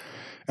bar.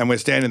 And we're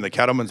standing in the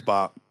cattleman's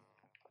bar,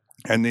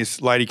 and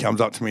this lady comes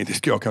up to me, this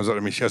girl comes up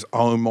to me, she goes,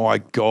 "Oh my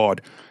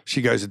God."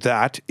 She goes,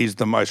 "That is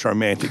the most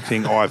romantic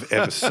thing I've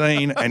ever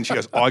seen." And she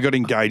goes, "I got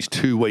engaged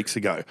 2 weeks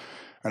ago."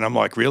 And I'm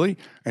like, "Really?"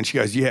 And she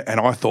goes, "Yeah." And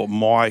I thought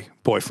my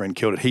boyfriend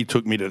killed it. He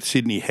took me to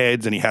Sydney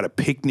Heads, and he had a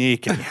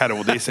picnic, and he had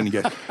all this, and he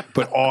goes,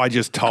 "But I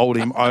just told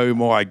him, oh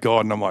my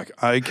God." And I'm like,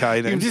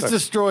 "Okay then." You've just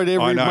destroyed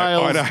every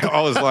male. I know.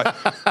 I was like,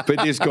 but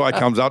this guy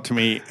comes up to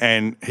me,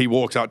 and he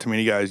walks up to me, and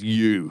he goes,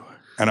 "You."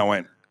 And I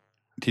went,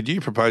 "Did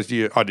you propose to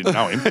you?" I didn't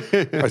know him.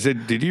 I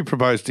said, "Did you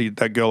propose to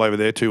that girl over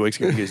there 2 weeks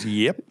ago?" He goes,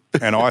 "Yep."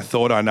 And I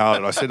thought I know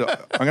it. I said,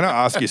 "I'm going to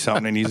ask you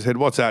something." And he said,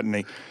 "What's that?"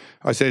 And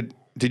I said,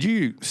 "Did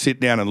you sit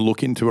down and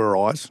look into her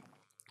eyes?"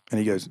 And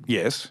he goes,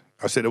 "Yes."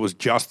 I said, "It was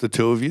just the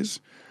two of yous?"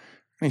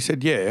 And he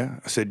said, yeah.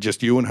 I said,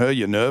 just you and her,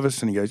 you're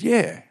nervous? And he goes,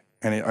 yeah.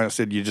 And I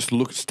said, you just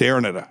look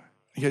staring at her.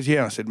 He goes, yeah.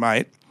 And I said,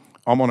 mate,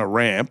 I'm on a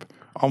ramp.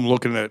 I'm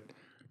looking at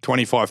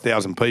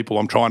 25,000 people.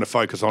 I'm trying to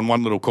focus on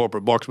one little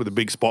corporate box with a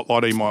big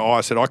spotlight in my eye.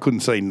 I said, I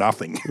couldn't see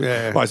nothing.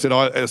 Yeah. I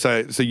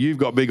said, so you've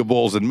got bigger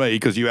balls than me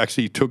because you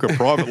actually took her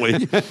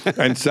privately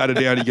and sat her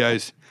down. He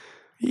goes,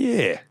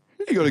 yeah.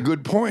 You got a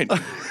good point.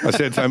 I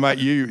said, so mate,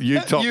 you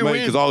topped me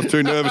because I was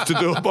too nervous to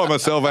do it by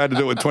myself. I had to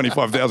do it with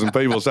 25,000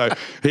 people. So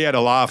he had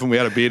a laugh and we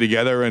had a beer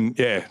together and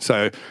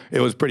so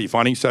it was pretty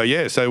funny.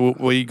 So so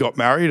we got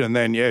married and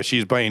then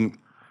she's been,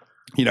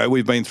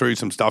 we've been through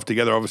some stuff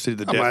together. Obviously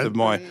the death of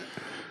my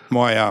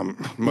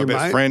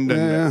best friend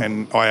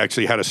and I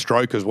actually had a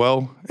stroke as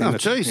well in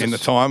the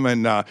time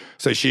and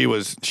so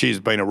she's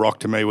been a rock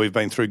to me. We've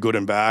been through good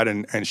and bad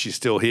and she's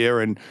still here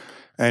and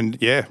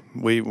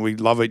we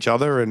love each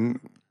other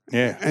and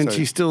and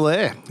she's still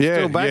there.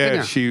 Still backing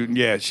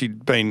her.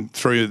 She'd been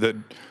through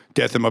the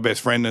death of my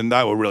best friend, and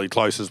they were really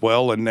close as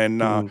well. And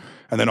then,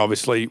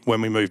 obviously,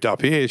 when we moved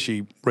up here,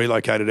 she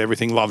relocated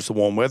everything. Loves the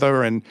warm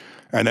weather, and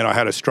then I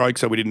had a stroke,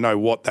 so we didn't know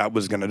what that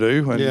was going to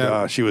do.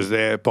 And she was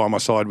there by my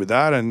side with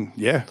that, and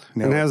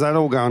And how's that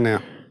all going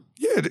now?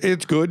 Yeah,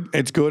 it's good.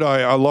 It's good.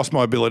 I lost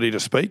my ability to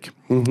speak.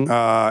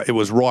 Mm-hmm. It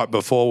was right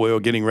before we were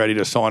getting ready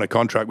to sign a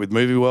contract with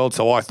Movie World,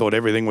 so I thought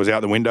everything was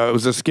out the window. It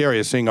was the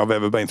scariest thing I've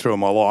ever been through in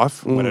my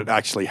life when it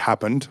actually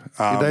happened.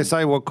 Did they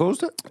say what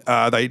caused it?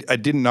 I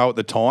didn't know at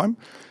the time,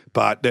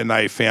 but then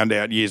they found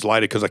out years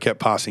later because I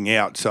kept passing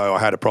out. So I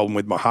had a problem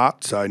with my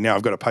heart. So now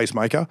I've got a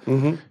pacemaker,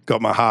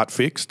 got my heart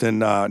fixed, and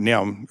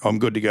now I'm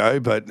good to go.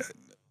 But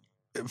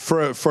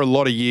for a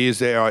lot of years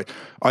there,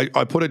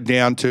 I put it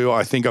down to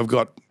I think I've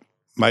got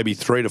maybe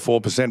 3 to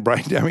 4%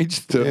 brain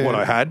damage to what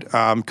I had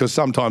because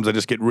sometimes I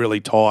just get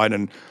really tired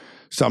and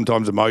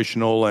sometimes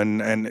emotional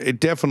and it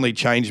definitely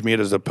changed me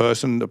as a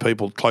person, the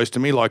people close to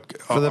me. Like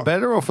for the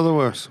better or for the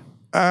worse?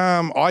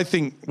 I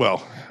think,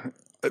 well,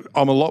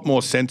 I'm a lot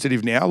more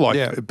sensitive now.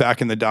 Like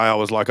back in the day, I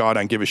was like, I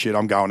don't give a shit.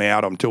 I'm going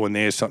out. I'm doing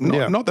this.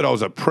 Not that I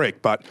was a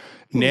prick, but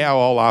now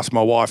I'll ask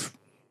my wife.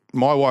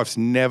 My wife's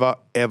never,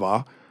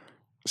 ever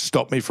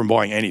stop me from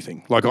buying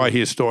anything. Like I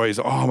hear stories,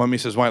 my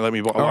missus won't let me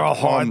buy. Or I'll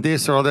hide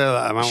this or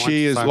that.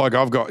 She is like,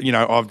 I've got,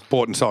 I've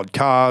bought and sold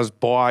cars,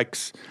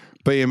 bikes,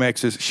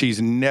 BMXs. She's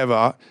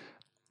never,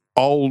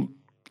 I'll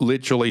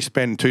literally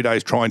spend 2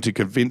 days trying to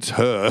convince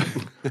her,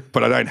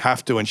 but I don't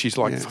have to. And she's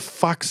like, for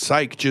fuck's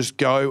sake, just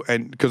go.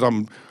 And because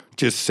I'm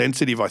just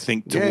sensitive, I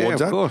think, towards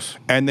that. Of course.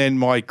 And then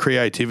my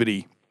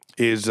creativity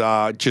is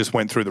just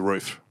went through the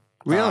roof.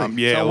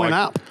 Really? So it went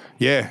up.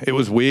 Yeah, it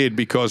was weird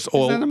because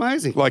Isn't that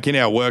amazing? Like in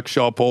our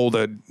workshop,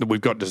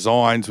 we've got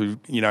designs,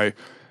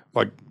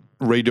 like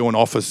redoing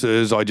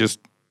offices.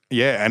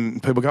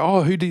 And people go,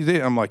 oh, who did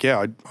that? I'm like,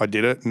 yeah, I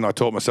did it, and I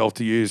taught myself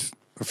to use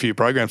a few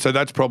programs. So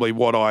that's probably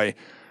what I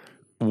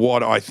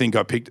think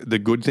I picked the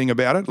good thing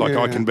about it. Like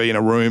I can be in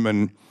a room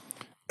and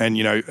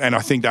I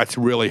think that's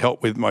really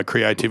helped with my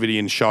creativity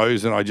in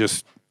shows, and I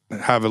just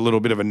have a little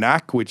bit of a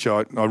knack, which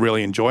I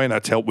really enjoy, and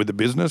that's helped with the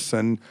business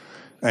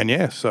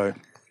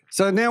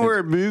So now we're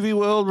at Movie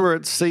World, we're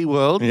at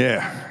SeaWorld.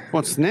 Yeah.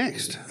 What's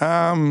next?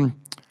 Don't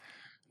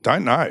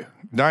know.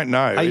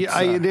 Are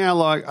you now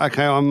like,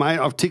 okay,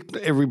 I've ticked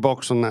every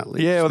box on that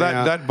list? Yeah, well,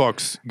 that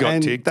box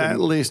got ticked. That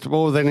list,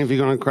 well, then have you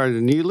going to create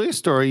a new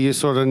list, or are you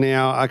sort of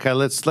now, okay,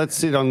 let's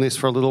sit on this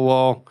for a little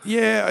while?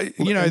 Yeah,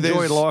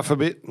 enjoy life a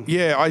bit.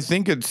 Yeah, I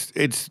think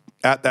it's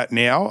at that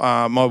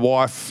now. My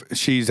wife,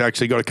 she's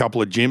actually got a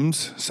couple of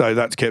gyms, so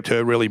that's kept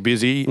her really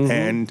busy.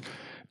 And,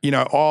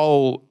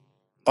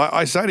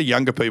 I say to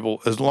younger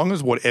people, as long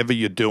as whatever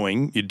you're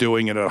doing it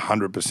at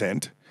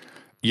 100%,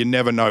 you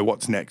never know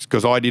what's next.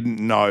 Because I didn't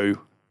know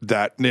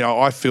that,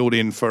 I filled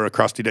in for a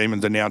Krusty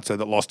Demons announcer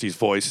that lost his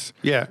voice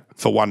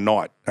for one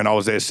night. And I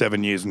was there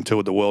 7 years and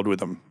toured the world with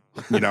them,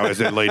 as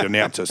their lead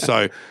announcer.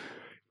 So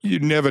you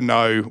never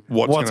know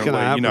what's going to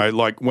happen.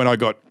 Like when I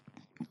got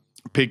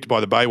picked by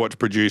the Baywatch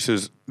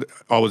producers,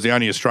 I was the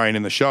only Australian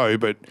in the show,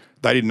 but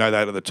they didn't know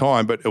that at the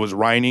time. But it was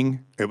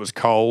raining, it was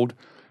cold.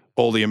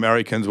 All the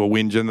Americans were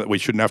whinging that we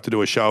shouldn't have to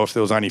do a show if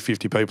there was only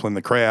 50 people in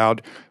the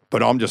crowd.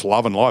 But I'm just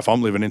loving life.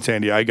 I'm living in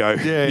San Diego,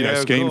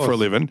 skiing for a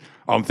living.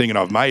 I'm thinking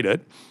I've made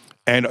it.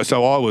 And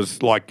so I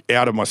was like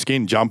out of my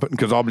skin jumping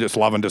because I'm just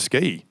loving to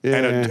ski.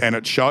 Yeah. And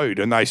it showed.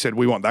 And they said,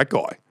 we want that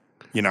guy,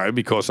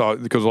 because all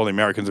the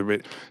Americans are a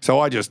bit. So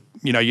I just,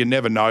 you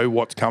never know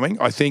what's coming.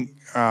 I think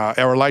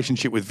our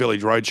relationship with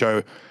Village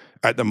Roadshow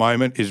at the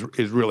moment is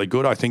really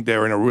good. I think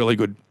they're in a really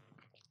good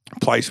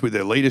place with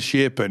their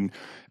leadership and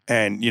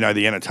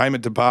the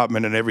entertainment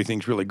department and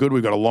everything's really good.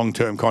 We've got a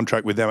long-term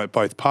contract with them at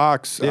both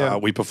parks. Yeah.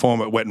 We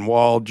perform at Wet n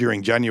Wild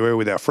during January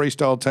with our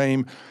freestyle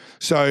team.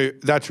 So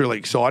that's really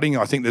exciting.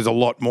 I think there's a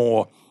lot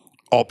more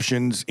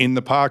options in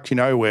the park.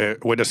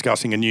 We're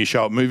discussing a new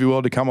show at Movie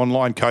World to come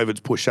online. COVID's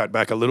pushed that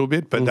back a little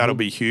bit, but that'll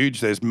be huge.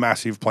 There's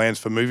massive plans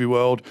for Movie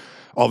World.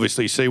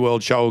 Obviously,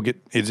 SeaWorld show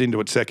is into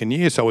its second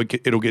year, so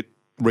it'll get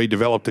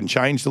redeveloped and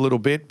changed a little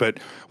bit, but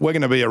we're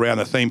going to be around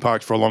the theme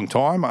parks for a long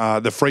time.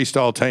 The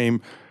freestyle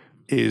team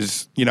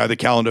is, the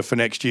calendar for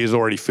next year is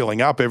already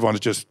filling up. Everyone's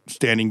just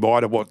standing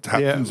by to what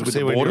happens with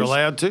the when borders. You're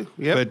allowed to.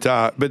 Yep.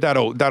 But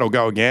that'll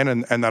go again,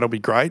 and that'll be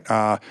great.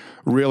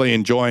 Really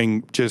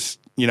enjoying just,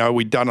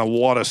 we've done a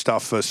lot of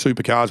stuff for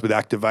supercars with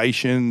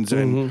activations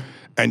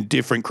and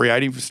different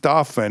creative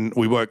stuff, and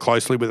we work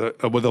closely with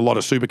a lot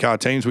of supercar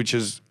teams, which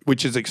is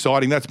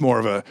exciting. That's more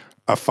of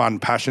a fun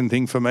passion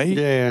thing for me.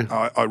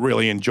 Yeah. I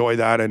really enjoy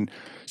that, and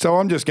so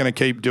I'm just going to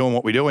keep doing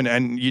what we do,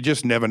 and you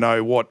just never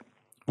know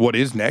what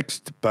is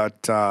next.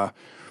 But try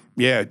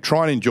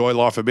and enjoy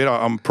life a bit.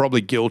 I'm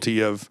probably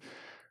guilty of,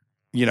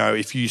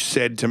 if you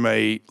said to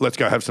me, let's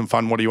go have some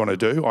fun, what do you want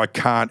to do? I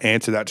can't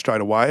answer that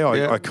straight away.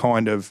 I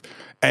kind of,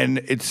 and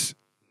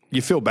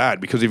you feel bad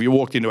because if you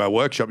walked into our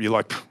workshop, you're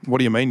like, what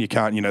do you mean you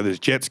can't? There's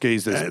jet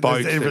skis, there's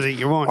boats. There's everything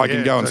you want. I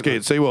can go and ski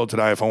at SeaWorld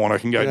today if I want. I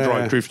can go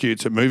drive drift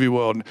utes at Movie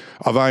World.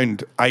 I've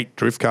owned 8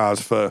 drift cars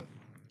for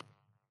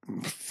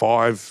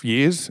 5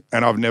 years,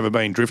 and I've never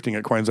been drifting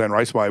at Queensland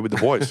Raceway with the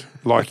boys.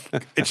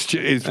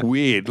 It's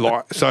weird.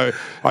 So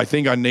I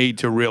think I need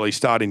to really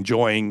start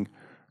enjoying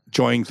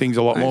things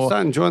a lot more.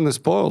 Start enjoying the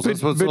spoils.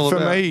 That's what it's all for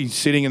about. me,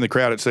 sitting in the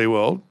crowd at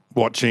SeaWorld,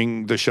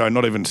 watching the show,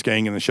 not even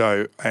skiing in the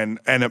show, and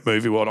at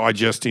Movie World, I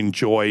just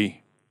enjoy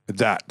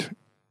that.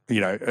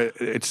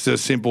 It's the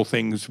simple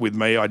things with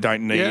me. I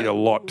don't need a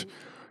lot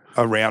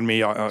around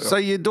me. So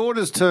your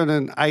daughter's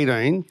turning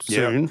 18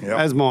 soon,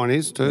 as mine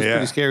is too. It's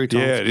pretty scary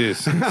times. Yeah, it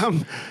is.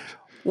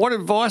 What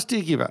advice do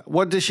you give her?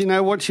 What does she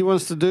know what she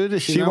wants to do?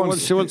 Does she know what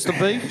she wants to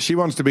be? She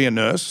wants to be a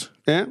nurse.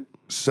 Yeah.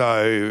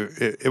 So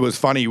it was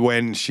funny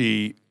when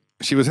she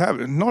was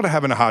not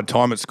having a hard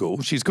time at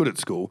school. She's good at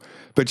school,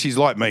 but she's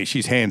like me.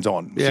 She's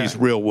hands-on. Yeah. She's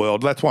real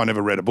world. That's why I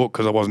never read a book,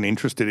 because I wasn't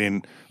interested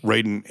in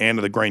reading Anne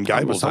of the Green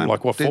Gables. I'm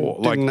like, what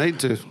for? Didn't need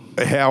to.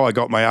 How I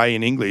got my A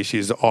in English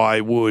is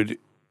I would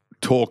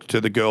talk to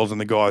the girls and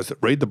the guys that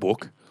read the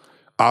book,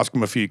 ask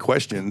them a few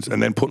questions,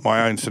 and then put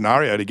my own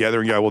scenario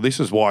together and go, well, this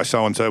is why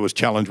so-and-so was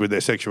challenged with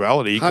their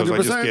sexuality, because I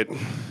just get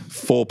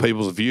 4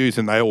 people's views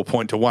and they all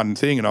point to one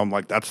thing, and I'm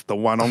like, that's the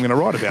one I'm going to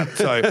write about.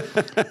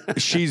 So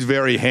she's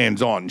very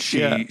hands-on.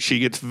 She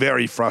gets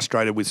very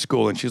frustrated with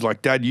school, and she's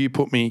like, Dad, you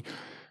put me,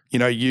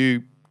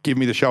 you give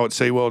me the show at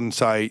SeaWorld and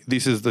say,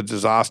 this is the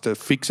disaster,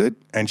 fix it.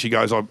 And she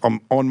goes,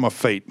 I'm on my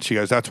feet. She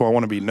goes, that's why I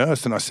want to be a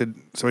nurse. And I said,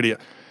 sweetie,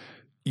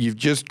 you've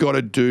just got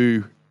to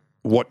do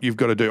what you've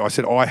got to do. I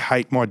said, I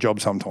hate my job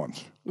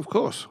sometimes. Of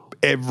course.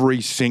 Every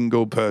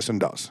single person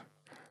does.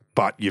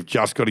 But you've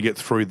just got to get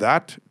through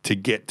that to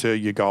get to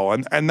your goal.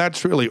 And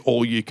that's really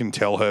all you can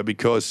tell her,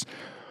 because,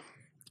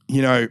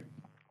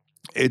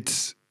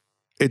 it's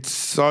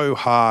so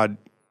hard.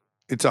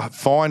 It's a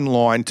fine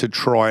line to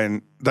try,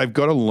 and they've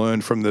got to learn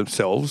from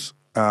themselves.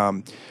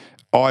 I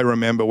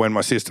remember when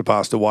my sister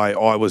passed away,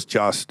 I was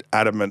just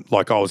adamant,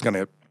 like I was going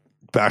to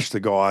bash the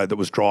guy that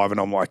was driving.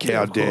 I'm like,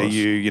 how dare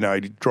you,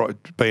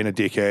 being a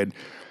dickhead.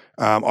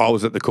 I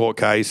was at the court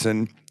case,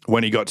 and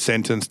when he got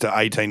sentenced to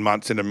 18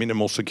 months in a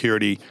minimal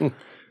security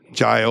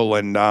jail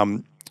and,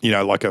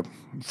 like a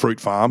fruit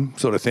farm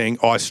sort of thing,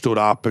 I stood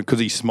up because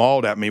he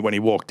smiled at me when he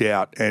walked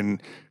out.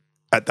 And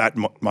at that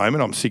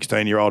moment, I'm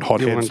 16-year-old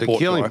hot-headed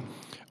sport guy.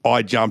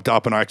 I jumped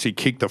up and I actually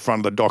kicked the front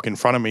of the dock in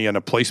front of me, and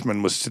a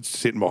policeman was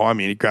sitting behind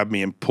me, and he grabbed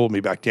me and pulled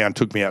me back down,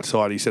 took me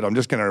outside. He said, I'm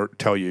just going to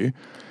tell you,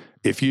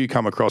 if you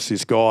come across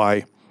this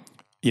guy,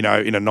 in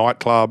a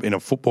nightclub, in a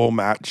football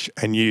match,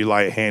 and you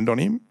lay a hand on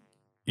him,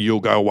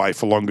 you'll go away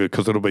for longer,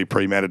 because it'll be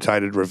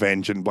premeditated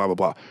revenge and blah, blah,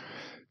 blah.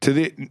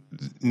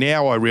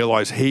 Now I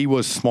realise he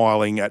was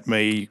smiling at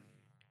me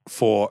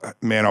for,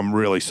 man, I'm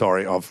really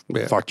sorry, I've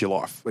fucked your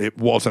life. It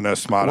wasn't a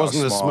smart ass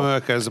smile. It wasn't a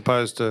smirk as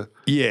opposed to...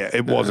 Yeah,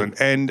 it wasn't.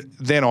 And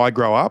then I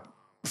grow up,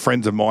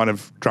 friends of mine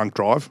have drunk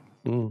drive.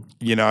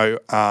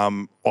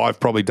 I've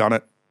probably done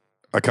it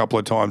a couple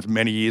of times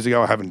many years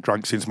ago. I haven't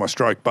drunk since my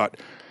stroke, but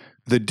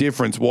the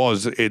difference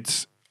was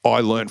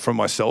I learned from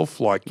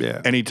myself.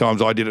 Any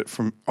times I did it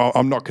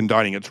I'm not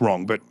condoning it's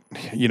wrong, but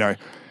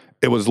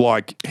it was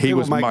like he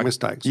was making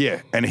mistakes.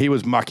 Yeah, and he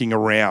was mucking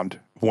around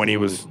when he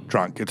was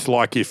drunk. It's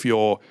like if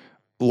you're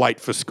late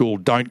for school,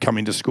 don't come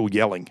into school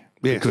yelling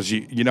because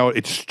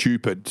it's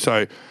stupid.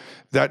 So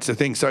that's the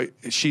thing. So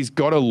she's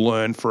got to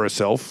learn for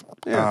herself.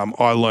 Yeah.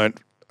 I learned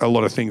a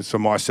lot of things for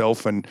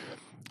myself, and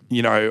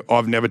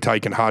I've never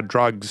taken hard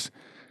drugs.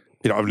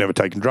 I've never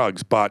taken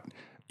drugs, but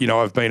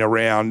I've been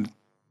around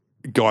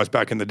guys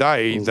back in the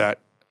day that,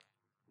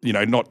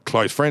 not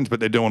close friends, but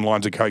they're doing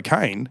lines of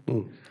cocaine.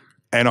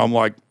 And I'm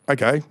like,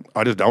 okay,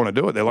 I just don't want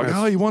to do it. They're like,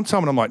 oh, you want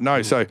some? And I'm like,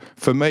 no. So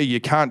for me,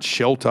 you can't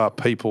shelter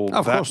people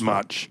that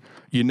much.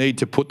 You need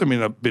to put them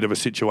in a bit of a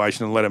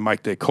situation and let them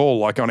make their call.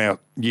 Like on our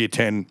year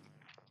 10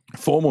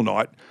 formal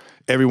night,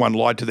 everyone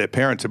lied to their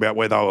parents about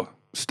where they were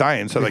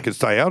staying so they could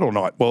stay out all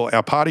night. Well,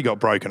 our party got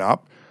broken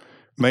up.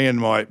 Me and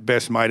my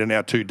best mate and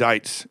our 2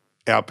 dates,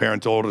 our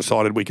parents all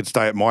decided we could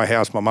stay at my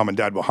house. My mum and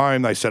dad were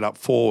home. They set up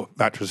 4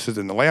 mattresses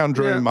in the lounge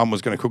room. Yeah. Mum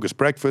was going to cook us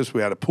breakfast.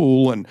 We had a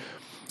pool. And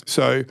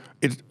so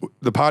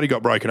the party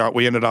got broken up.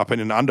 We ended up in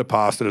an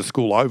underpass at a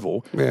school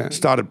oval. Yeah.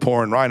 Started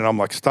pouring rain. And I'm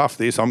like, stuff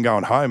this. I'm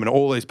going home. And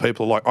all these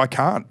people are like, I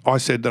can't. I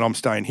said that I'm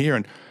staying here.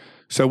 And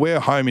So we're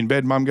home in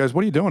bed. Mum goes,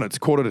 "What are you doing? It's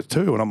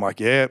 1:45." And I'm like,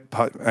 "Yeah,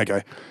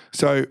 okay."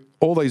 So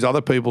all these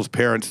other people's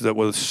parents that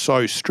were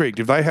so strict,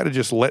 if they had to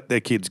just let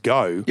their kids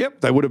go,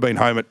 they would have been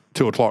home at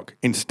 2:00.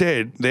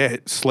 Instead, they're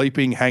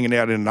sleeping, hanging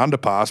out in an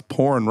underpass,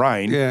 pouring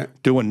rain,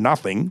 doing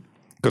nothing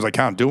because they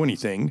can't do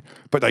anything,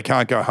 but they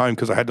can't go home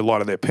because they had to lie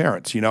to their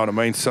parents. You know what I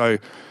mean? So,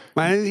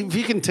 man, if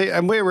you can tell,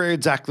 and we're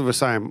exactly the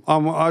same.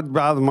 I'd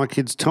rather my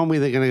kids tell me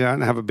they're going to go out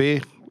and have a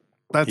beer.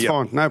 That's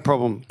fine, no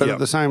problem. But at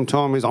the same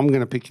time, I'm going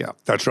to pick you up.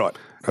 That's right.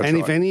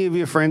 If any of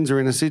your friends are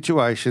in a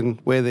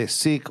situation where they're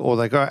sick or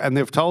they go and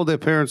they've told their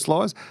parents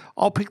lies,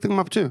 I'll pick them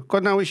up too.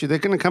 Got no issue. They're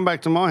going to come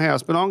back to my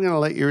house, but I'm going to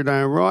let you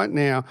know right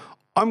now,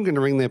 I'm going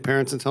to ring their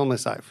parents and tell them they're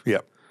safe.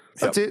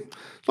 That's it.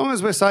 As long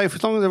as we're safe,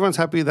 as long as everyone's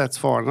happy, that's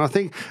fine. And I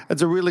think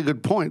it's a really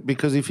good point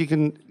because if you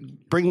can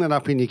bring that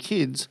up in your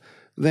kids,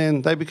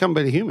 then they become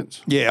better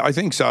humans. Yeah, I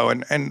think so.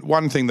 And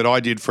one thing that I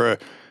did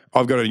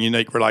I've got a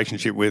unique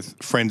relationship with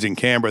friends in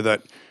Canberra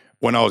that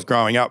when I was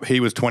growing up, he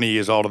was 20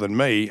 years older than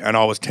me and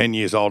I was 10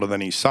 years older than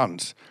his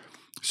sons.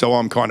 So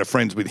I'm kind of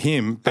friends with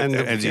him. But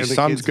as his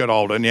sons got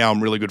older, now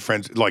I'm really good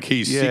friends. Like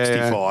he's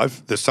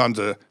 65, the sons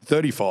are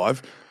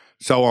 35.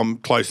 So I'm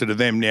closer to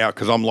them now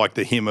because I'm like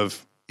the him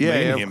of me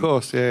and him. Of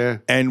course, yeah.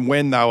 And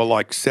when they were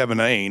like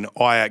 17,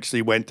 I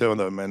actually went to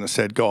them and I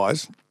said,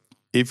 guys,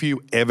 if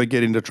you ever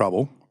get into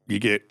trouble, you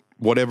get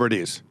whatever it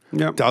is.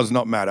 Does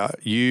not matter.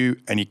 You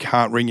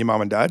can't ring your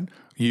mum and dad.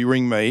 You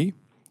ring me.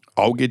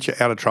 I'll get you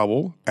out of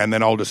trouble, and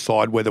then I'll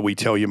decide whether we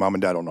tell your mum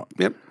and dad or not.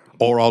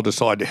 Or I'll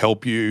decide to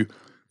help you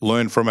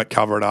learn from it,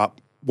 cover it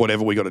up,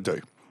 whatever we got to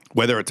do.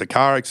 Whether it's a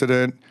car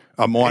accident,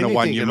 a minor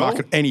one, you muck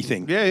it,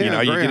 anything. You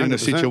get in a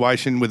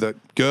situation with a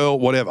girl,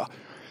 whatever.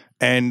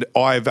 And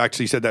I've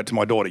actually said that to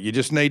my daughter. You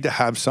just need to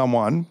have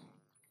someone,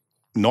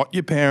 not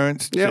your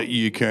parents, that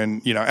you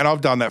can, and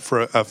I've done that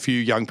for a few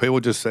young people.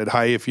 Just said,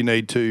 hey, if you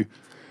need to,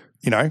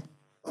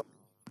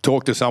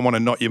 talk to someone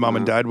and not your mum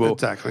and dad. Well,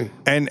 exactly.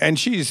 And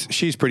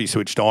she's pretty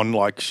switched on.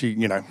 Like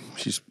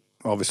she's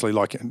obviously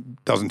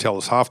doesn't tell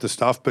us half the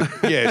stuff, but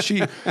yeah,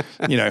 she,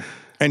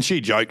 and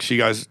she jokes. She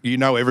goes,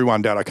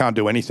 everyone, Dad, I can't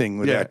do anything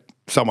without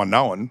someone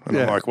knowing. And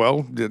I'm like,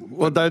 well,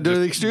 don't do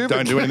anything stupid.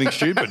 Don't do anything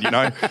stupid,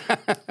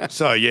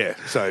 So yeah,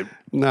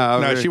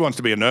 no, she wants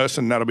to be a nurse,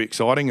 and that'll be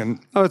exciting. And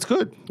it's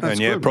good. That's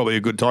good. Probably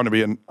a good time to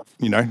be a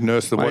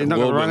nurse. The world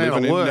we're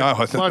living in. No,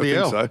 I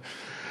think so.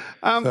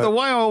 The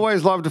way I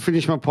always love to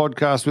finish my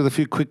podcast with a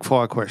few quick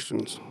fire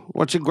questions.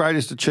 What's your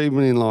greatest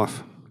achievement in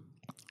life?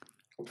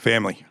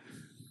 Family.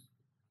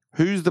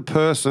 Who's the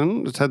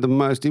person that's had the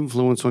most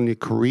influence on your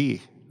career?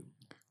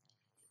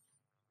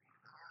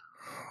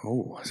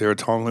 Oh, is there a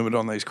time limit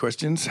on these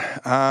questions?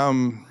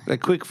 They're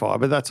quick fire,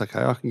 but that's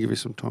okay. I can give you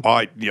some time.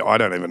 I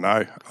don't even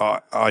know.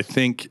 I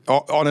think,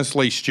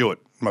 honestly, Stuart,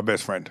 my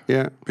best friend.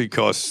 Yeah.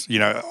 Because,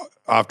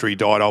 after he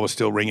died, I was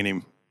still ringing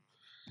him,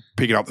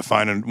 picking up the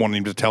phone and wanting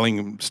him to tell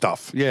him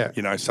stuff. Yeah.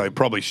 So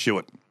probably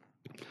Stuart.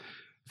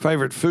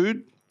 Favorite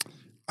food?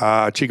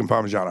 Chicken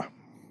Parmigiana.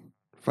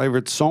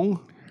 Favorite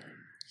song?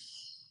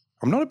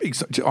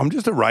 I'm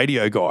just a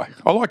radio guy.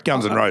 I like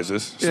Guns N'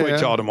 Roses. Sweet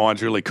Child of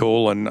Mine's really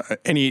cool. And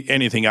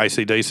anything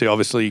AC/DC,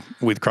 obviously,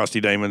 with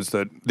Krusty Demons,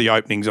 the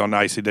openings on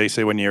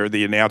AC/DC when you're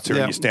the announcer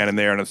and you're standing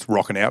there and it's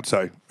rocking out.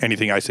 So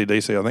anything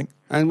AC/DC, I think.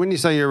 And when you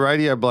say you're a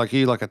radio bloke, are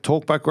you like a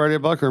talkback radio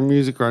bloke or a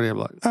music radio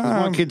bloke?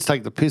 My kids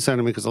take the piss out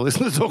of me because I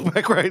listen to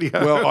talkback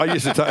radio. Well, I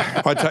used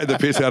to I take the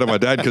piss out of my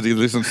dad because he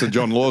listens to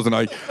John Laws, and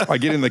I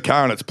get in the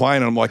car and it's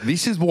playing, and I'm like,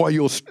 this is why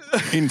you're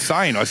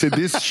insane. I said,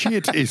 this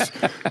shit is...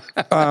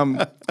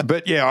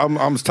 but yeah,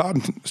 I'm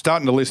starting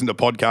to listen to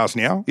podcasts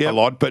now a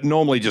lot, but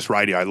normally just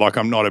radio. Like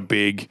I'm not a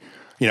big...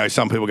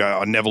 some people go,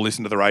 I never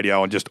listen to the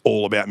radio. I'm just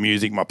all about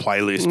music, my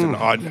playlist. And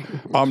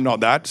I'm not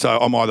that. So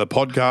I'm either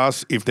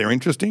podcasts if they're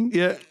interesting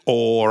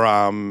or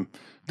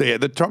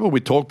the trouble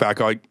with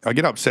Talkback, I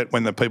get upset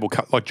when the people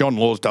cut, like John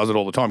Laws does it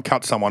all the time,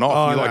 cut someone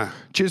off. You're like,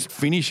 just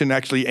finish and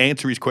actually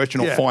answer his question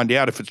or find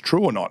out if it's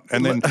true or not.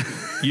 And then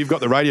you've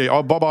got the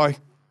radio, bye-bye.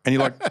 And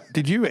you're like,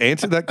 did you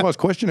answer that guy's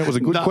question? It was a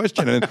good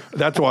question. And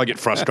that's why I get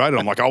frustrated.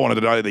 I'm like, I wanted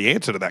to know the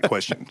answer to that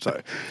question. So,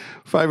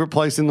 favorite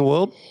place in the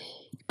world?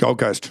 Gold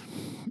Coast.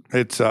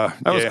 It's that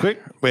was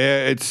quick.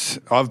 Yeah,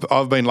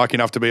 I've been lucky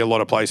enough to be a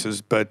lot of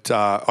places, but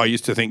I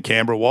used to think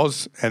Canberra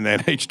was, and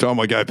then each time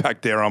I go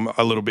back there, I'm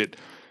a little bit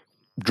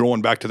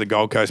drawn back to the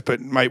Gold Coast. But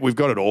mate, we've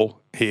got it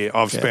all here.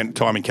 I've spent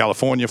time in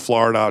California,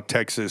 Florida,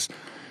 Texas,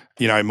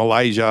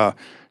 Malaysia,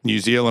 New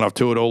Zealand. I've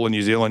toured all of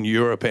New Zealand,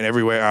 Europe, and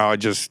everywhere. I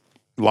just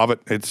love it.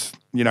 It's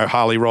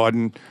Harley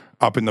riding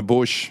up in the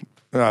bush,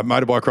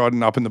 motorbike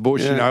riding up in the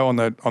bush. On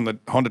the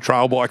Honda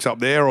trail bikes up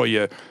there, or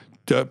you.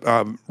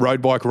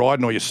 Road bike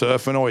riding, or you're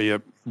surfing, or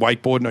you're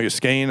wakeboarding, or you're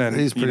skiing. And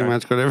he's pretty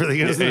much got everything,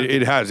 isn't it?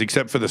 It has,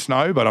 except for the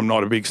snow, but I'm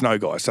not a big snow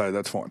guy, so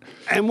that's fine.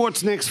 And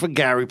what's next for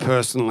Gary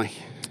personally?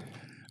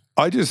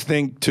 I just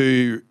think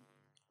to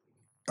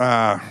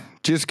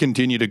just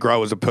continue to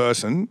grow as a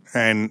person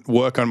and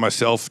work on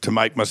myself to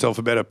make myself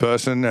a better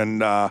person,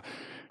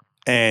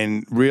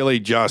 and really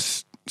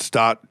just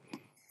start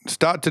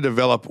to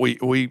develop.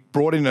 We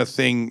brought in a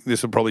thing,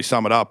 this will probably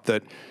sum it up,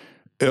 that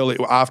early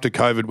after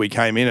COVID, we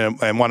came in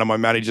and one of my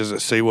managers at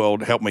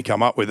SeaWorld helped me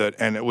come up with it,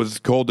 and it was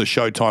called the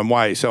Showtime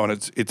Way. So, and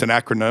it's an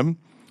acronym,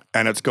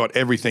 and it's got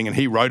everything, and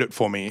he wrote it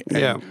for me.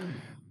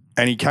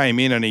 And he came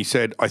in and he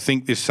said, I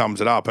think this sums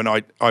it up. And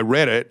I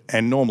read it,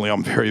 and normally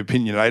I'm very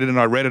opinionated, and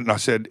I read it and I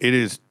said, it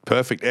is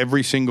perfect.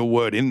 Every single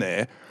word in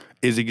there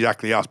is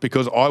exactly us,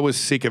 because I was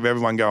sick of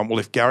everyone going, well,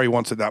 if Gary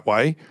wants it that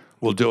way,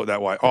 we'll do it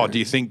that way. Oh, do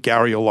you think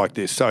Gary will like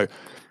this? So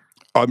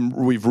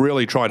we've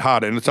really tried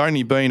hard, and it's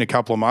only been a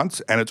couple of months,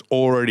 and it's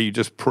already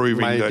just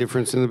proving made that a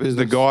difference in the business.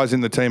 The guys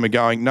in the team are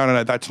going,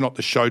 no, that's not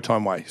the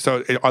Showtime way.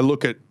 So I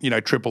look at,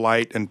 Triple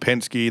Eight and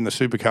Penske and the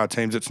supercar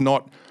teams. It's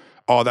not,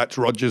 that's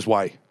Roger's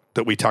way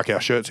that we tuck our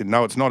shirts in.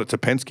 No, it's not. It's a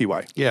Penske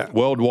way. Yeah.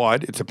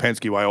 Worldwide, it's a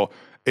Penske way, or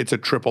it's a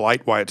Triple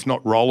Eight way. It's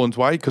not Roland's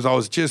way, because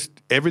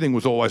everything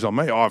was always on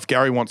me. Oh, if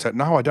Gary wants that,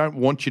 no, I don't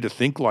want you to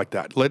think like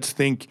that. Let's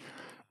think,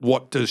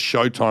 what does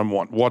Showtime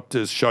want? What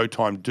does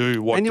Showtime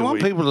do? And you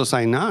want people to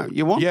say no.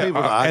 You want people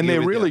to argue and they're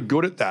with really you.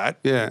 good at that.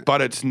 Yeah.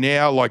 But it's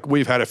now, like,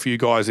 we've had a few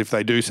guys, if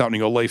they do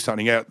something or leave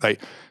something out, they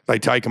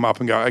take them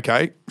up and go,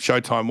 okay,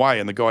 Showtime way.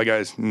 And the guy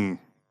goes,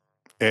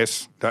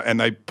 yes. And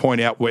they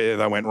point out where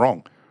they went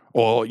wrong.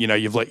 Or,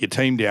 you've let your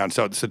team down.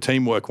 So it's a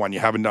teamwork one. You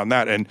haven't done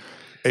that. And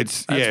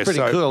that's pretty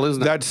cool,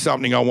 isn't it? That's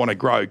something I want to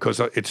grow, because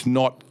it's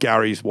not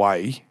Gary's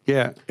way.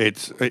 Yeah.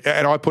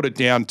 And I put it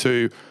down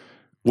to,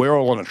 we're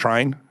all on a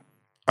train,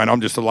 and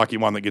I'm just the lucky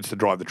one that gets to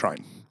drive the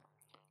train.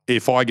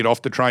 If I get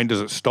off the train,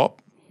 does it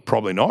stop?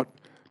 Probably not.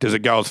 Does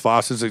it go as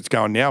fast as it's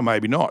going now?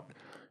 Maybe not.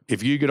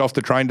 If you get off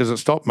the train, does it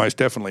stop? Most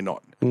definitely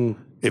not.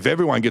 If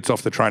everyone gets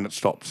off the train, it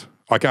stops.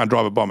 I can't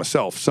drive it by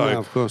myself.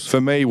 So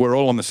for me, we're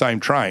all on the same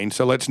train.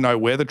 So let's know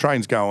where the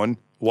train's going,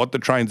 what the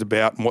train's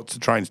about, and what the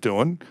train's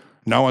doing.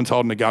 No one's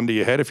holding a gun to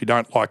your head. If you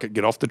don't like it,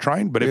 get off the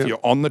train. But if you're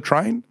on the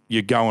train,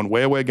 you're going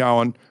where we're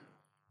going,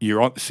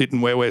 you're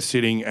sitting where we're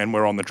sitting, and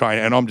we're on the train.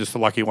 And I'm just the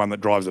lucky one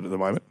that drives it at the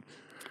moment.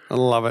 I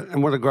love it.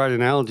 And what a great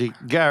analogy.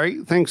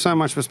 Gary, thanks so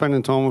much for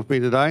spending time with me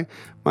today.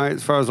 Mate,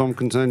 as far as I'm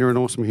concerned, you're an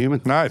awesome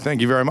human. No,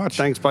 thank you very much.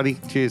 Thanks, buddy.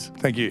 Cheers.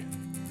 Thank you.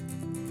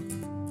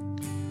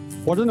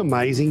 What an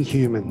amazing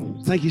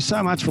human. Thank you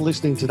so much for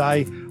listening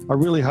today. I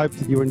really hope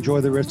that you enjoy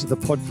the rest of the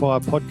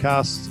Podfire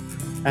podcasts,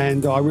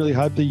 and I really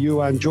hope that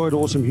you enjoyed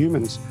Awesome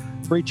Humans.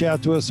 Reach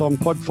out to us on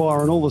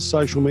Podfire and all the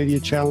social media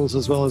channels,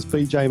 as well as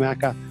BJ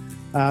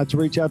Macca, to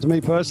reach out to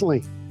me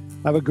personally.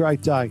 Have a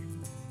great day.